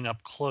seen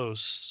up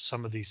close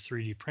some of these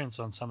 3D prints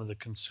on some of the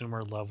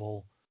consumer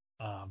level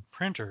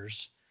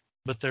printers,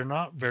 but they're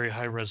not very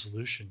high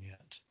resolution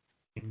yet.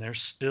 I mean, they're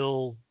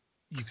still,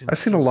 you can I've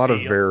seen a still lot of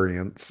see.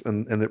 variants,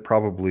 and it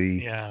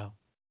probably Yeah.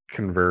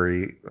 can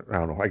vary. I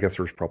don't know. I guess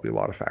there's probably a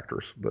lot of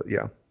factors, but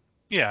yeah.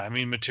 Yeah, I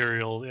mean,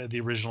 material, the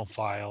original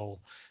file,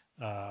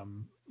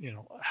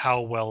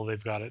 how well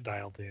they've got it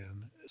dialed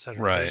in, et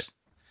cetera. Right.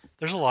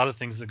 There's a lot of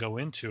things that go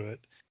into it.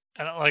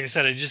 And like I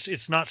said,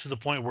 it's not to the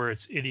point where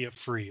it's idiot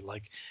free.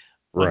 Like,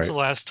 when's the Right.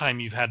 last time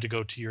you've had to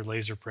go to your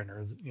laser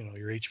printer,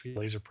 your HP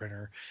laser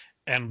printer,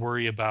 and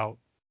worry about,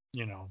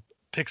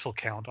 pixel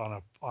count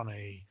on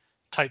a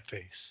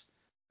typeface?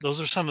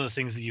 Those are some of the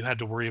things that you had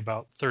to worry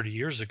about 30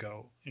 years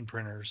ago in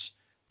printers,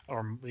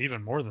 or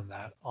even more than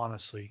that,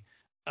 honestly.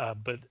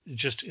 But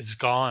it's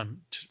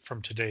gone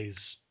from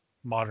today's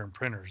modern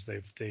printers.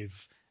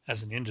 They've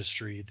as an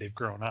industry they've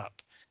grown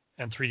up,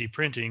 and 3D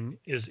printing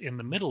is in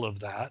the middle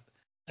of that,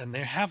 and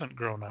they haven't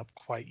grown up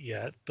quite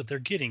yet, but they're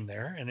getting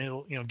there, and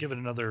it'll give it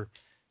another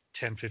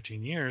 10,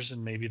 15 years,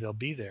 and maybe they'll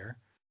be there.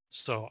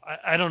 So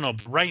I don't know.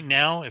 But right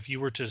now, if you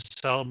were to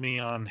sell me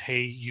on,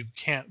 hey, you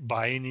can't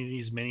buy any of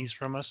these minis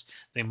from us,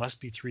 they must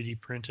be 3D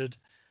printed,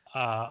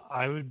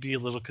 I would be a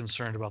little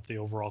concerned about the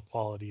overall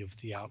quality of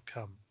the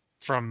outcome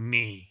from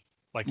me,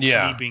 like me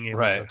Yeah. being able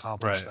to Right.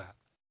 accomplish Right. that.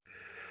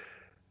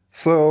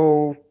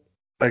 So,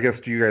 I guess,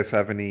 do you guys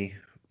have any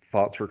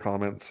thoughts or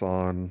comments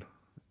on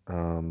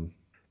um,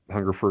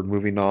 Hungerford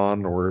moving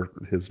on, or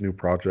his new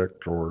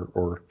project,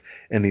 or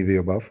any of the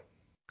above?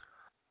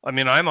 I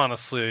mean, I'm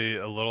honestly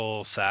a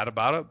little sad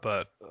about it,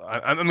 but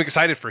I'm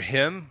excited for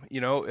him.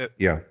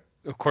 Yeah.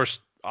 Of course,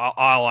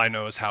 all I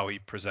know is how he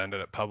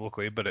presented it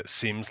publicly, but it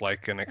seems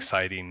like an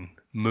exciting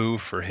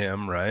move for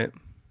him, right?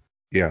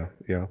 Yeah.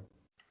 Yeah.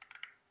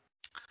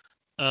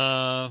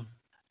 Uh,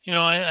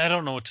 I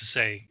don't know what to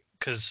say,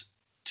 because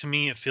to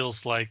me it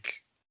feels like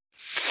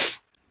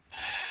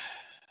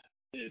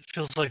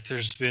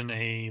there's been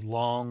a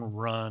long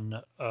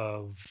run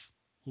of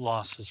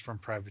losses from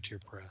Privateer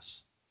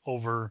Press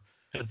over,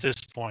 at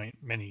this point,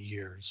 many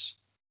years,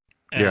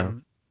 Yeah.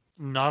 and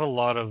not a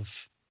lot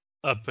of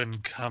up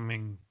and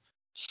coming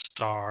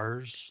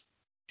stars,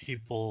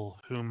 people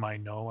whom I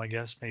know. I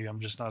guess maybe I'm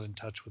just not in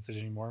touch with it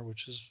anymore,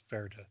 which is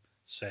fair to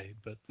say,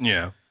 but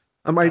Yeah.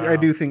 I uh,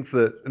 do think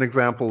that an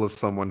example of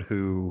someone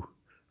who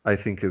I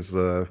think is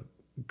a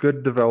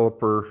good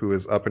developer who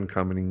is up and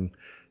coming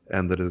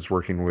and that is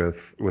working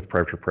with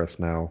Private Press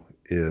now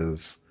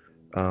is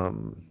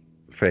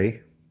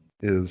Faye.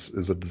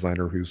 is a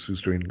designer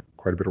who's doing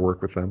quite a bit of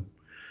work with them.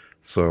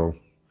 So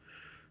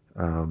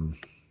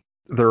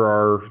there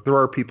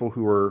are people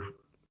who are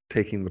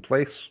taking the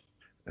place,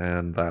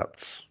 and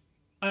that's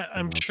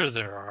I'm sure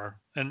there are,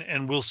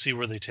 and we'll see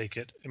where they take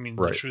it. I mean,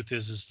 the right. truth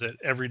is that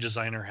every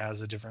designer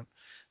has a different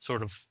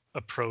sort of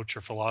approach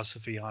or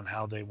philosophy on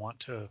how they want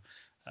to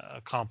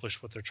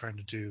accomplish what they're trying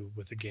to do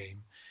with the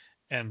game,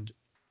 and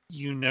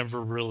you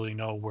never really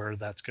know where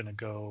that's going to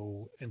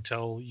go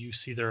until you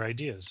see their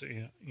ideas,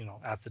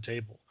 at the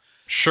table.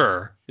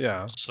 Sure.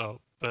 Yeah.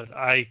 So, but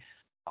I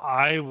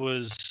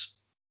was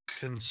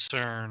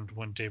concerned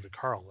when David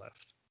Carl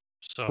left.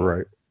 So,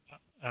 Right.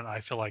 and I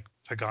feel like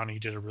Pagani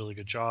did a really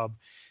good job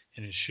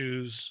in his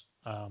shoes.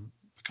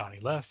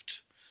 Pagani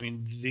left. I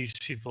mean, these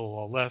people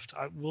all left.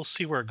 We'll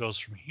see where it goes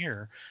from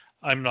here.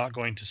 I'm not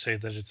going to say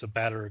that it's a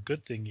bad or a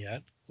good thing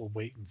yet. We'll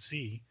wait and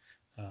see.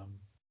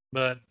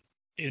 But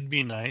it'd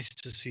be nice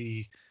to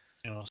see,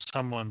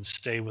 someone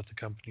stay with the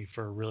company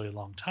for a really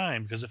long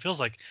time, because it feels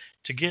like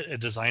to get a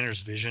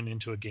designer's vision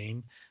into a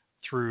game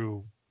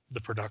through the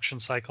production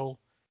cycle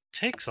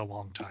takes a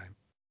long time.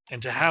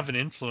 And to have an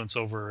influence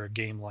over a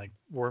game like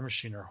War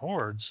Machine or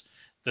Hordes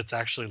that's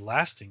actually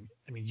lasting,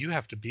 I mean, you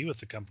have to be with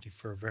the company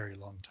for a very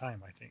long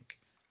time, I think.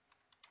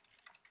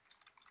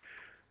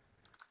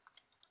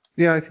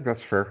 Yeah, I think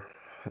that's fair.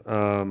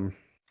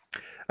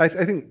 I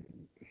think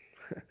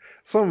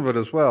some of it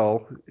as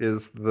well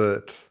is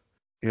that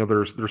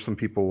there's some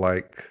people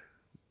like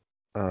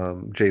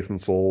Jason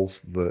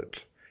Souls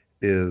that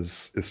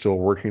is still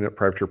working at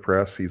Privateer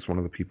Press. He's one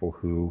of the people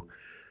who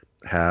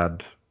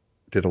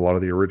did a lot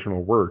of the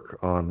original work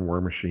on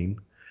War Machine,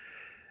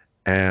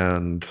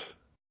 and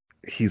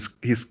he's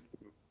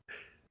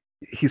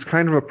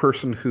kind of a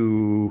person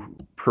who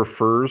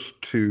prefers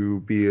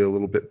to be a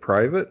little bit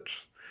private,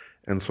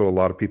 and so a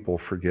lot of people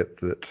forget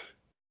that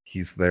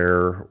he's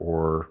there.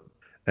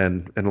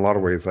 And in a lot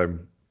of ways, I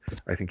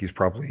think he's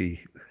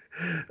probably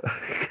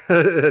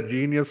a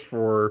genius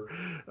for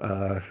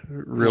Laying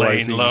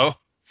realizing, low.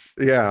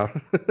 yeah,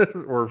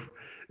 or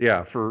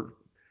yeah, for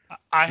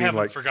I being haven't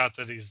like, forgot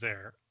that he's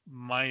there.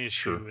 My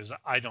sure, issue is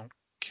I don't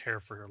care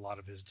for a lot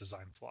of his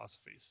design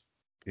philosophies.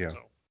 yeah, So,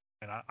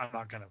 and I'm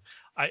not gonna.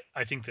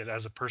 I think that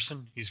as a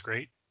person, he's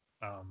great.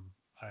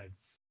 I've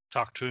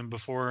talked to him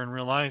before in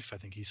real life. I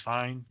think he's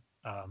fine.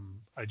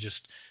 I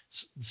just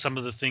some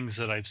of the things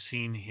that I've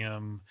seen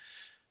him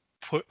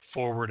put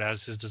forward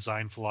as his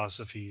design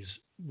philosophies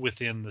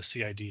within the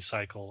CID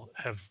cycle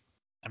have.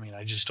 I mean,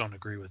 I just don't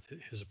agree with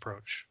his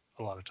approach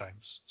a lot of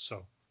times.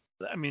 So,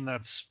 I mean,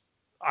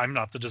 I'm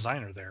not the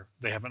designer there.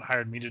 They haven't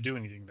hired me to do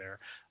anything there.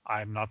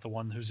 I'm not the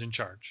one who's in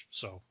charge.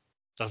 So,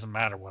 it doesn't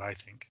matter what I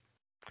think.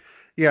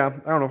 yeah.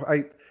 I don't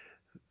know.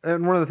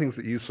 And one of the things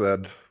that you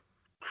said,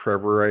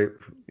 Trevor,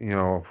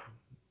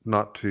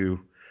 not to,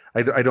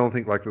 I don't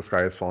think like the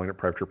sky is falling at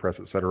Privateer Press,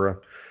 etc.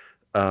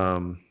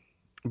 Um,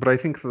 but I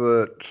think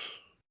that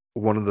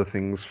one of the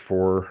things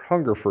for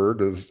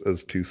Hungerford,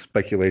 as to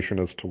speculation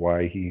as to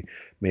why he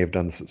may have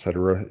done this,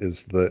 etc.,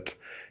 is that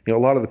a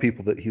lot of the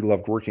people that he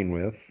loved working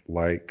with,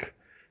 like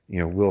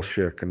Will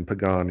Schick and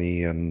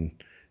Pagani and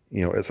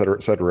et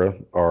cetera,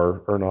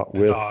 are not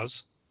And with,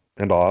 Oz.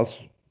 and Oz,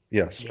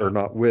 yes, are Yeah.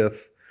 not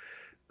with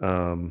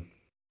um,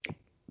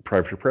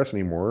 Privateer Press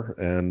anymore.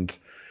 And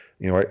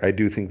I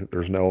do think that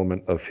there's an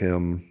element of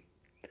him,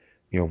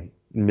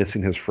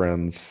 missing his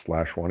friends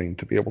slash wanting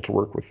to be able to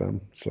work with them.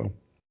 So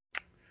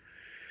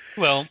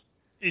Well,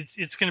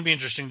 it's going to be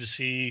interesting to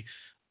see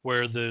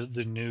where the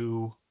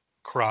new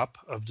crop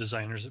of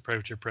designers at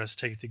Privateer Press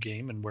take the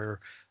game, and where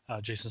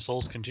Jason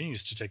Souls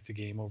continues to take the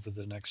game over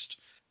the next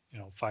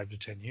 5 to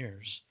 10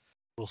 years.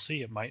 We'll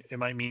see. It might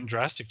mean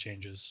drastic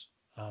changes.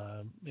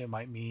 It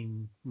might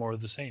mean more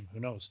of the same. Who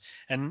knows?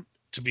 And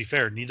to be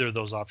fair, neither of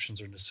those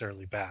options are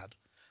necessarily bad.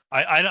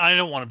 I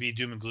don't want to be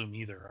doom and gloom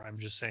either. I'm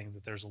just saying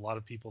that there's a lot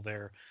of people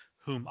there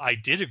whom I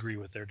did agree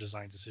with their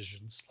design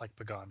decisions, like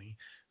Pagani,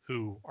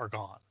 who are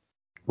gone.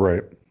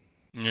 right.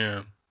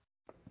 Yeah.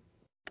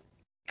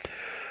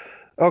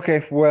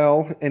 Okay,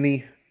 well,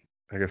 anything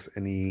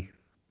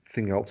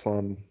else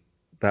on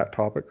that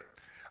topic?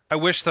 I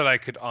wish that I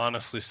could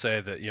honestly say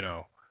that,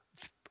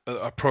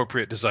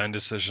 appropriate design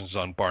decisions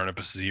on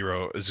Barnabas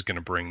Zero is going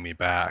to bring me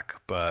back,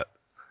 but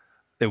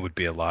it would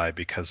be a lie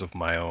because of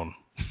my own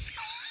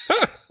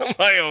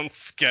my own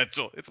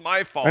schedule. It's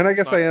my fault. And I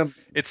guess I am.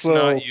 It's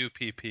not So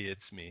UPP,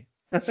 it's me.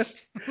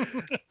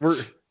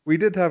 we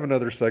did have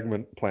another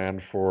segment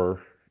planned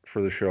for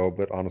the show,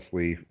 but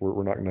honestly,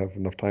 we're not gonna have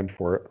enough time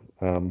for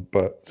it.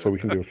 But so we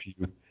can do a few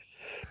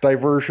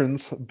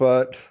diversions.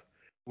 But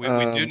We do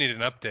um, need an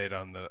update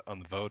on the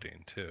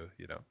voting too.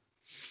 Oh,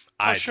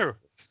 I did sure.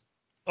 this.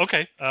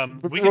 Okay. We can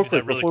real do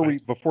that quick really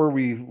quick. before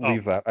we Oh,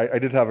 leave that, I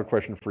did have a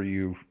question for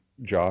you,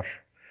 Josh.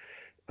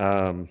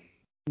 Um,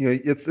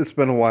 it's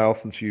been a while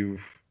since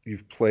you've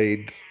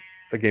played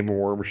a game of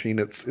War Machine.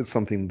 It's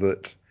something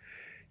that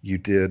you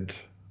did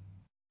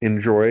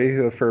enjoy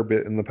a fair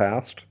bit in the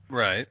past.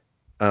 Right.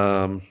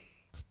 Um,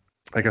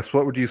 I guess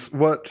what would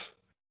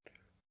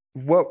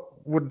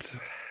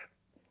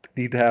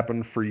need to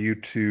happen for you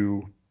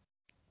to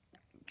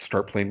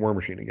start playing War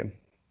Machine again?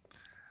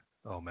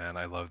 Oh man,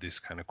 I love these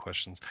kind of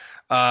questions.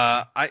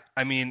 I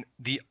mean,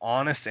 the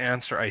honest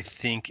answer I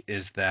think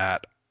is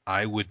that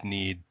I would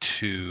need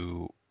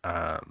to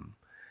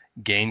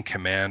gain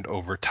command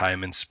over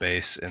time and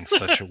space in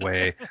such a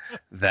way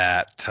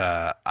that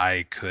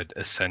I could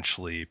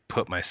essentially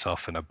put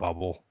myself in a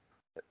bubble,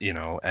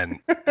 and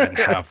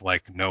have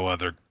like no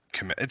other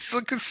command. It's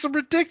so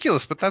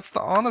ridiculous, but that's the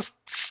honest,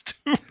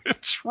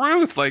 stupid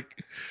truth.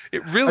 Like,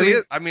 it I really mean,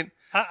 is. I mean,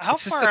 How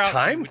it's just far a out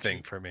time would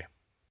thing for me.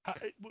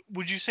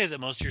 would you say that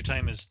most of your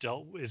time is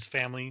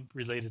family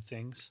related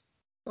things?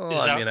 Well,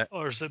 Is I that mean,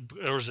 or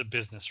is it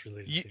business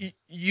related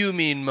things? you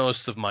mean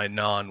most of my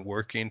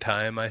non-working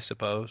time, I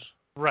suppose?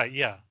 Right,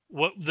 yeah.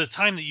 What the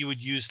time that you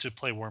would use to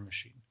play War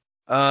Machine?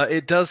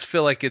 It does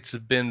feel like it's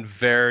been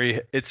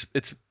it's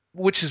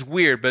which is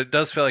weird, but it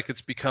does feel like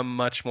it's become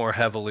much more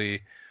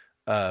heavily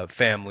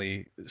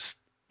family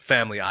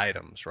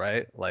items,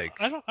 right? Like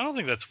I don't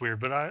think that's weird,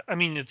 but I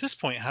mean at this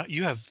point, how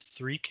you have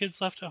 3 kids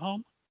left at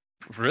home?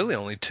 really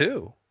only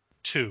two.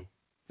 2.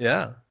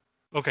 Yeah.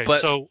 Okay,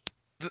 But so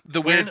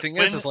the weird when thing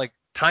is when like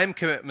time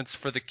commitments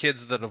for the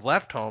kids that have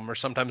left home are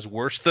sometimes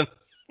worse than,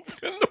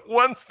 than the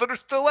ones that are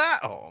still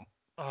at home.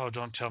 oh,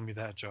 don't tell me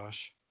that,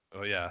 Josh.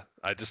 Oh yeah,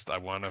 I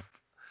want to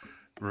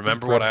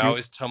remember what Brad, I do you,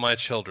 always tell my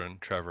children,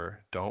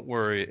 Trevor. Don't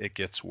worry, it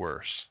gets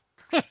worse.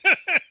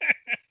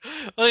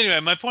 Well, anyway,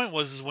 my point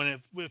was is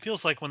when it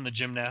feels like when the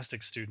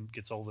gymnastics student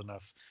gets old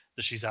enough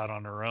that she's out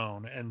on her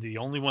own, and the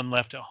only one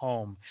left at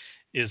home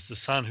is the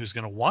son who's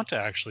going to want to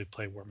actually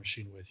play War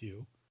Machine with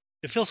you.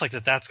 It feels like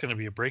that's going to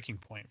be a breaking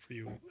point for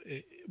you,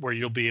 where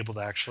you'll be able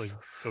to actually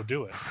go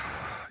do it.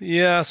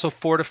 Yeah, so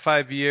 4 to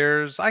 5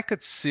 years, I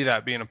could see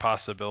that being a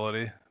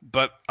possibility.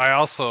 But I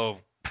also,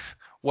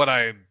 what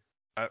I'm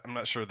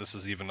not sure this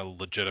is even a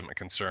legitimate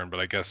concern, but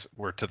I guess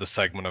we're to the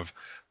segment of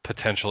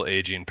potential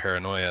aging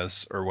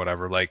paranoias or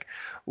whatever. Like,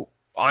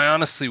 I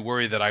honestly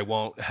worry that I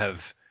won't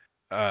have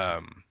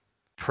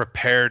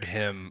prepared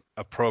him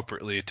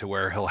appropriately to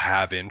where he'll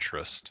have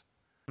interest,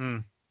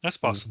 That's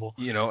possible.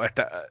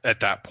 at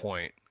that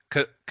point.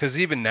 Because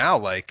even now,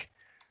 like,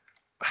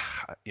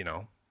 you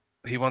know,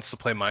 he wants to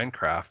play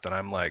Minecraft, and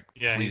I'm like,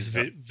 Yeah, he's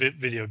please, no.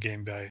 video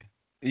game guy.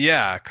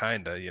 Yeah,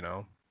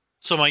 kinda.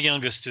 So my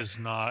youngest is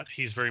not.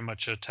 He's very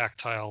much a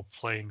tactile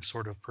playing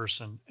sort of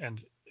person. And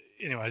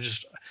anyway,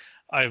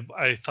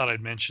 I thought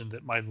I'd mention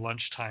that my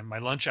lunch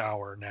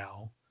hour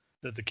now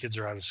that the kids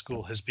are out of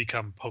school has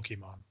become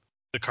Pokemon,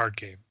 the card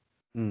game.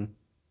 mm,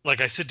 Like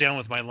I sit down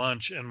with my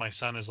lunch and my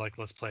son is like,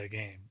 let's play a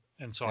game.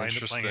 And so I end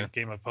up playing a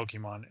Interesting. game of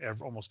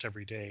Pokemon almost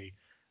every day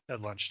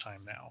at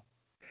lunchtime now.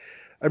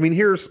 I mean,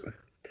 here's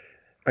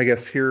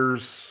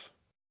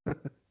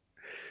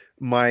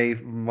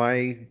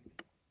my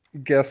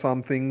guess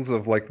on things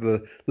of like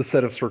the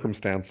set of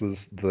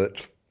circumstances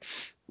that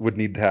would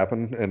need to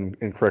happen,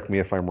 and correct me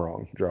if I'm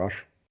wrong,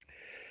 Josh.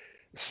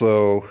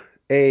 So,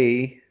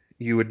 A,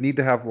 you would need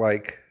to have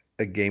like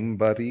a game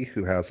buddy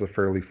who has a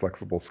fairly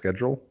flexible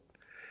schedule.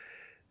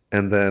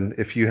 And then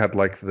if you had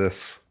like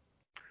this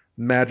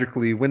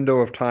magically window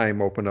of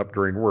time open up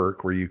during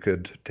work where you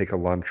could take a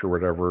lunch or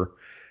whatever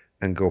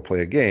and go play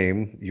a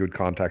game, you would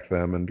contact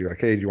them and be like,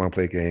 hey, do you want to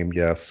play a game?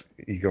 Yes,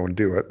 you go and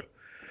do it.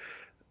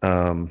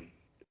 Um,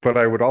 but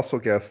I would also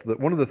guess that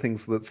one of the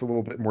things that's a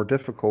little bit more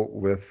difficult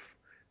with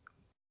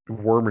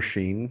War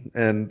Machine,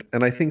 and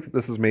I think that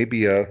this is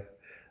maybe a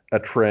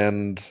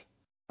trend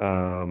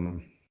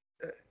um,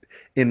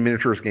 in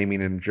miniatures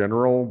gaming in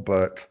general,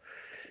 but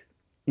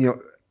you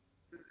know,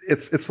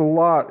 it's a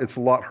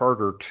lot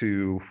harder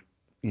to,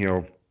 you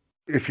know,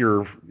 if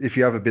you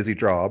have a busy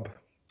job,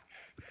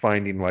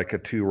 finding like a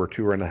 2 or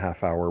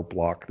 2.5 hour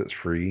block that's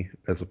free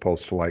as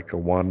opposed to like a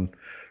 1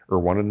 or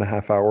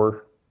 1.5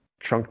 hour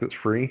chunk that's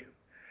free.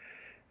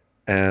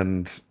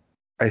 And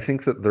I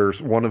think that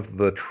there's one of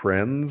the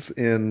trends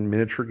in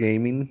miniature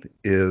gaming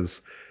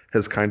has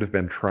kind of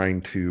been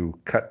trying to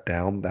cut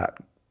down that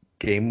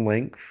game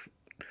length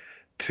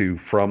to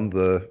from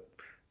the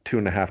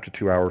 2.5 to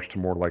 2 hours to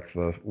more like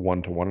the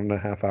 1 to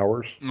 1.5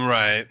 hours.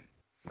 Right.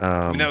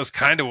 I mean, that Um, was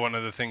kind of one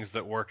of the things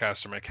that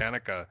Warcaster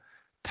Mechanica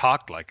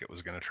talked like it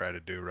was going to try to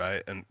do,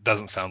 right? And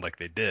doesn't sound like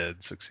they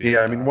did succeed yeah,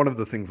 at I mean, that. one of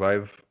the things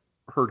I've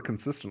heard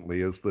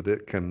consistently is that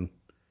it can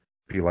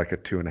be like a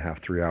 2.5,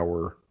 3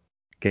 hour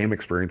game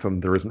experience,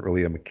 and there isn't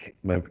really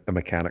a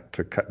mechanic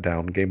to cut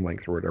down game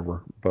length or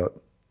whatever. But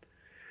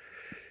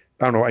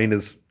I don't know. I mean,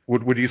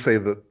 would you say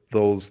that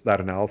that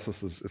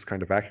analysis is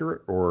kind of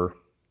accurate, or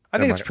I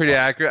think am it's I pretty off?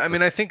 accurate. I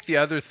mean, I think the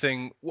other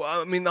thing,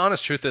 well, I mean, the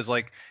honest truth is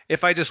like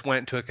if I just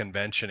went to a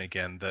convention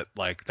again that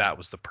like that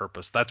was the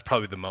purpose, that's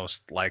probably the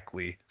most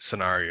likely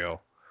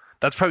scenario.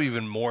 That's probably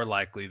even more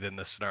likely than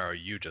the scenario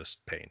you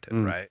just painted,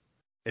 Mm. right?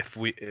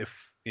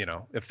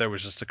 If there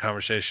was just a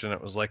conversation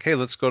that was like, hey,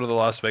 let's go to the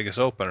Las Vegas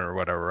Open or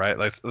whatever, right?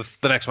 Like that's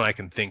the next one I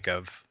can think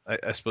of.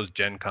 I suppose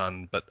Gen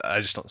Con, but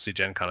I just don't see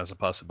Gen Con as a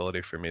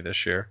possibility for me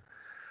this year,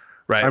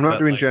 right? I'm not But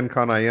doing like, Gen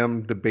Con. I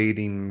am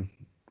debating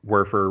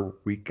Warfare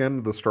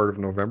Weekend, the start of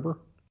November.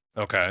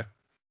 okay.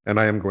 And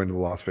I am going to the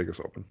Las Vegas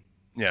Open.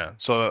 Yeah.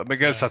 So I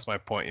guess Yeah. that's my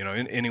point.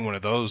 Any one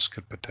of those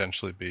could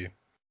potentially be.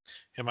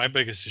 Yeah, my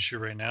biggest issue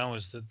right now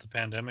is that the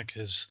pandemic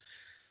has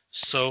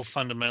so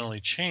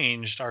fundamentally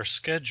changed our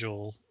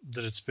schedule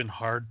that it's been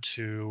hard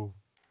to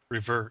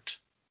revert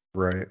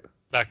Right.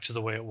 back to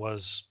the way it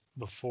was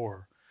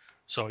before.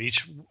 So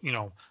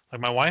like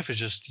my wife is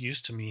just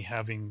used to me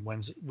having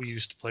Wednesday. I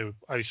used to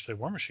play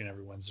War Machine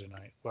every Wednesday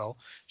night. Well,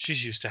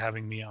 she's used to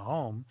having me at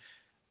home,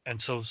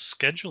 and so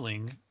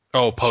scheduling.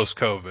 Oh,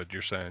 post-COVID,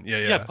 you're saying? Yeah,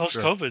 Yeah, yeah, sure.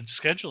 post-COVID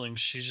scheduling,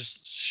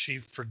 she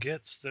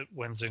forgets that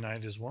Wednesday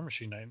night is War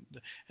Machine night,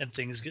 and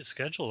things get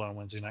scheduled on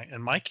Wednesday night.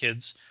 And my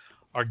kids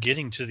are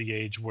getting to the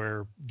age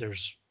where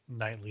there's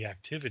nightly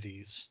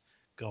activities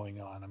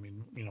going on. I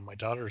mean, my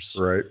daughter's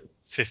Right.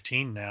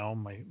 15 now.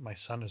 My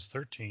son is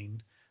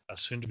 13,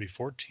 soon to be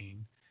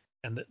 14,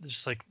 and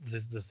just like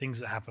the things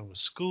that happen with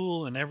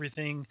school and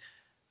everything,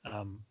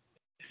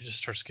 it just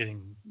starts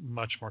getting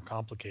much more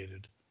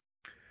complicated.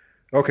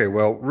 Okay,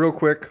 well, real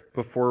quick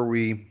before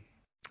we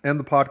end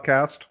the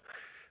podcast,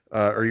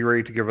 are you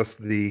ready to give us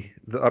the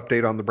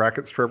update on the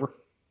brackets, Trevor?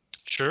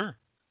 Sure.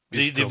 Be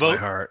The still my vote.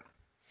 heart.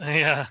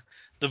 Yeah,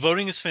 the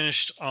voting is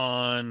finished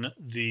on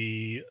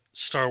the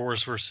Star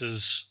Wars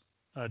versus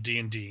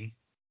D&D,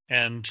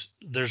 and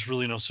there's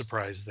really no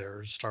surprise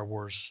there. Star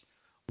Wars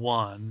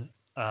won,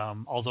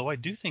 although I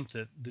do think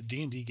that the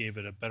D&D gave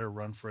it a better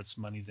run for its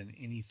money than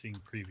anything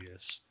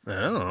previous.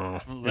 Oh.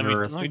 Let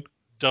me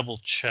double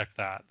check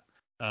that.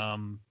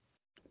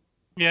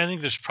 Yeah, I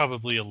think there's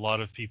probably a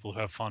lot of people who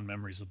have fond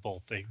memories of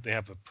both. They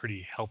have a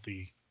pretty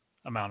healthy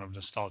amount of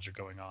nostalgia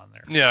going on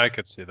there. Yeah, I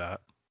could see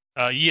that.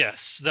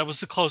 Yes, that was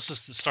the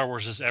closest that Star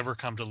Wars has ever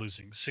come to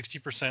losing.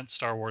 60%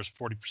 Star Wars,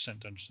 40%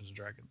 Dungeons and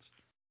Dragons.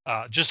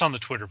 Just on the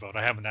Twitter vote.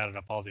 I haven't added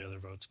up all the other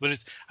votes, but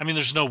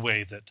there's no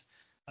way that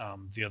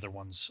the other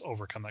ones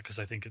overcome that because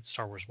I think it's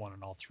Star Wars won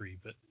in all three.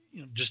 But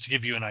just to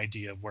give you an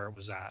idea of where it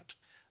was at,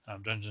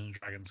 Dungeons and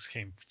Dragons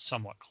came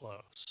somewhat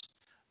close.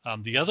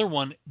 The other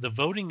one, the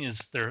voting is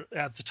there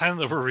at the time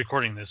that we're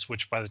recording this,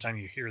 which by the time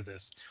you hear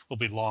this will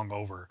be long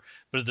over.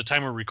 But at the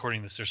time we're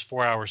recording this, there's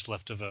 4 hours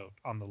left to vote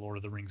on the Lord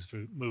of the Rings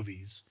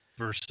movies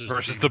versus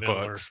the Middle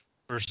books.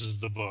 versus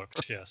the books.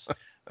 Yes,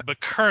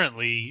 but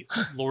currently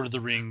Lord of the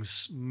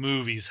Rings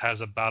movies has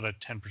about a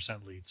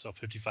 10% lead, so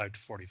 55 to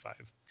 45,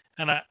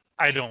 and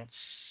I don't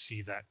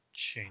see that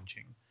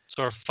changing.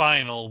 So our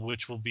final,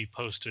 which will be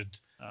posted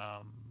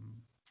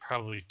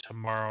probably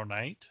tomorrow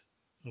night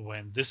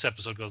when this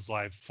episode goes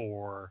live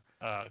for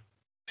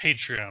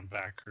Patreon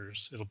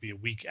backers, it'll be a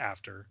week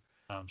after.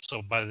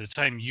 So by the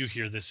time you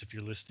hear this, if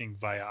you're listening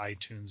via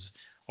iTunes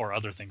or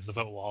other things, the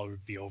vote will already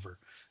be over.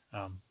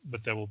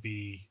 But there will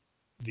be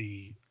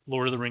the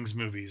Lord of the Rings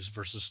movies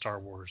versus Star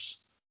Wars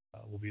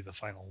will be the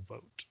final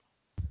vote.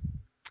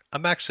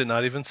 I'm actually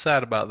not even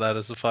sad about that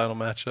as the final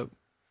matchup.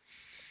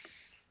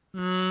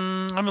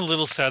 I'm a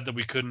little sad that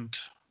we couldn't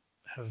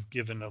have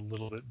given a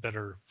little bit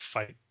better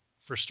fight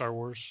for Star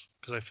Wars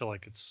because I feel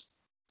like it's.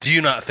 Do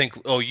you not think?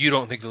 Oh, you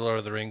don't think the Lord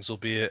of the Rings will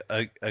be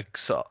a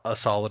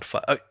solid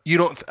fight? You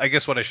don't. I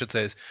guess what I should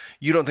say is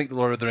you don't think the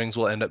Lord of the Rings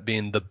will end up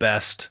being the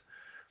best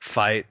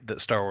fight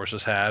that Star Wars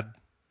has had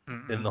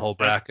in the whole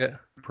bracket.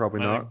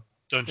 Probably not.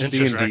 Dungeons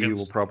D&D and Dragons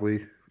will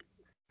probably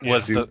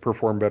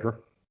perform better.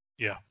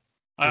 Yeah,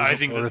 I I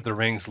think Lord of the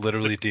Rings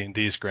literally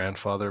D&D's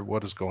grandfather.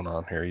 What is going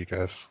on here, you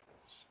guys?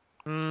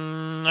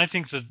 I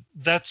think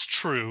that's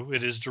true.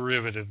 It is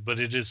derivative, but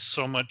it is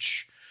so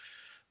much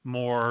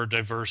more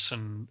diverse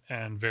and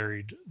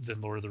varied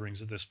than Lord of the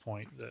Rings at this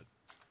point that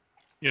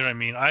you know what I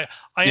mean. I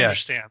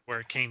understand where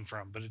it came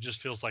from, but it just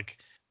feels like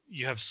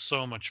you have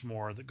so much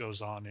more that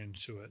goes on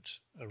into it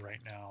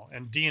right now.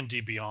 And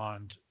D&D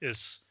Beyond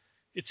it's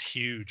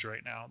huge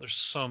right now. There's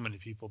so many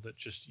people that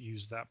just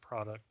use that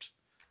product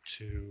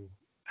to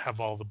have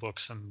all the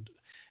books and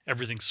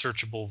everything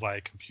searchable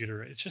via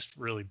computer. It's just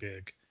really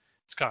big.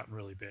 It's gotten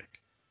really big.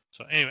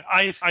 So anyway,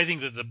 I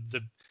think that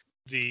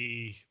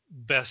the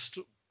best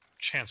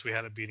chance we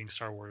had at beating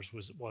Star Wars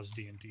was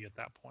D&D at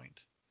that point.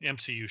 The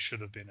MCU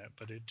should have been it,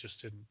 but it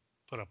just didn't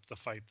put up the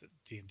fight that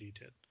D&D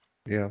did.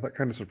 Yeah, that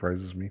kind of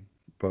surprises me,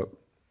 but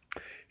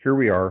here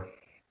we are.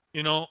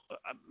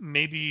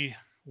 Maybe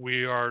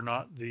we are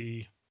not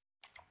I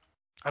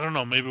don't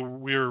know, maybe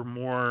we're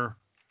more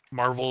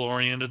Marvel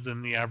oriented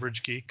than the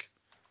average geek.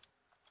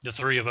 The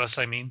three of us,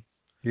 I mean.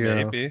 Yeah.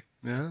 Maybe.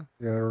 Yeah.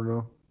 Yeah, I don't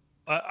know.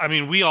 I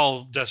mean, we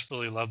all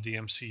desperately love the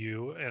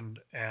MCU,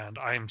 and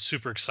I am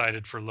super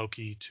excited for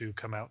Loki to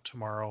come out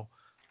tomorrow.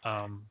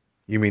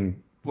 You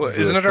mean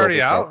isn't it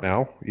already out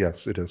now?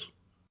 Yes, it is.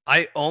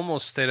 I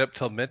almost stayed up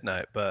till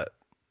midnight, but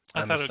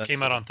I thought it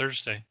came out on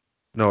Thursday.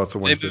 No, it's a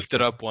Wednesday. They moved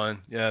it up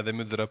one. Yeah, they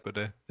moved it up a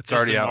day. It's Is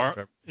already out.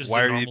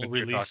 Why are you even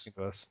here release? talking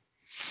to us?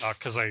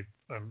 Because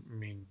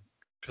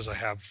I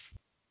have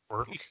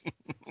work.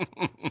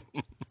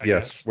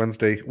 Yes,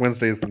 Wednesday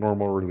is the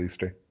normal release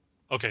day.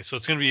 Okay, so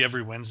it's going to be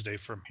every Wednesday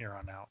from here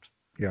on out.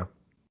 Yeah.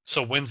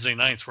 So Wednesday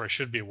nights, where I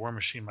should be at War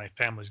Machine, my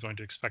family's going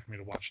to expect me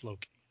to watch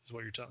Loki. Is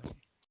what you're telling me?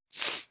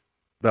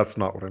 That's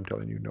not what I'm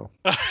telling you. No.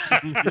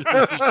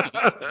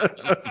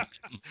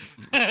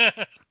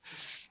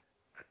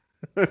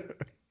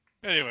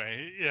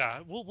 Anyway,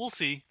 yeah, we'll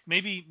see.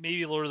 Maybe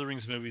Lord of the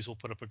Rings movies will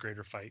put up a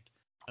greater fight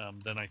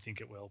than I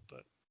think it will,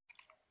 but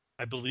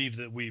I believe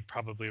that we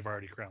probably have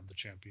already crowned the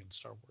champion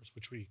Star Wars,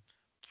 which we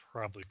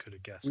probably could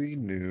have guessed We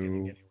from the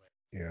beginning knew.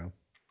 anyway.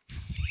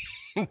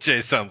 Yeah.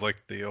 Jay sounds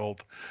like the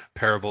old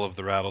parable of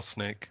the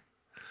rattlesnake.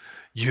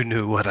 You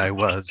knew what I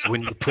was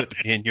when you put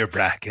me in your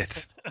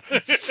bracket.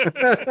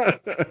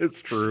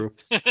 It's true.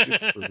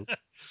 It's true.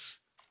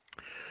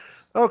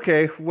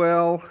 Okay,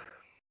 well,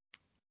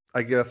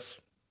 I guess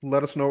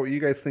let us know what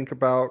you guys think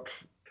about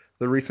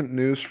the recent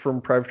news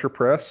from Privateer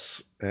Press,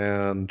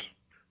 and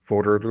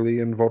vote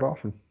early and vote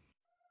often.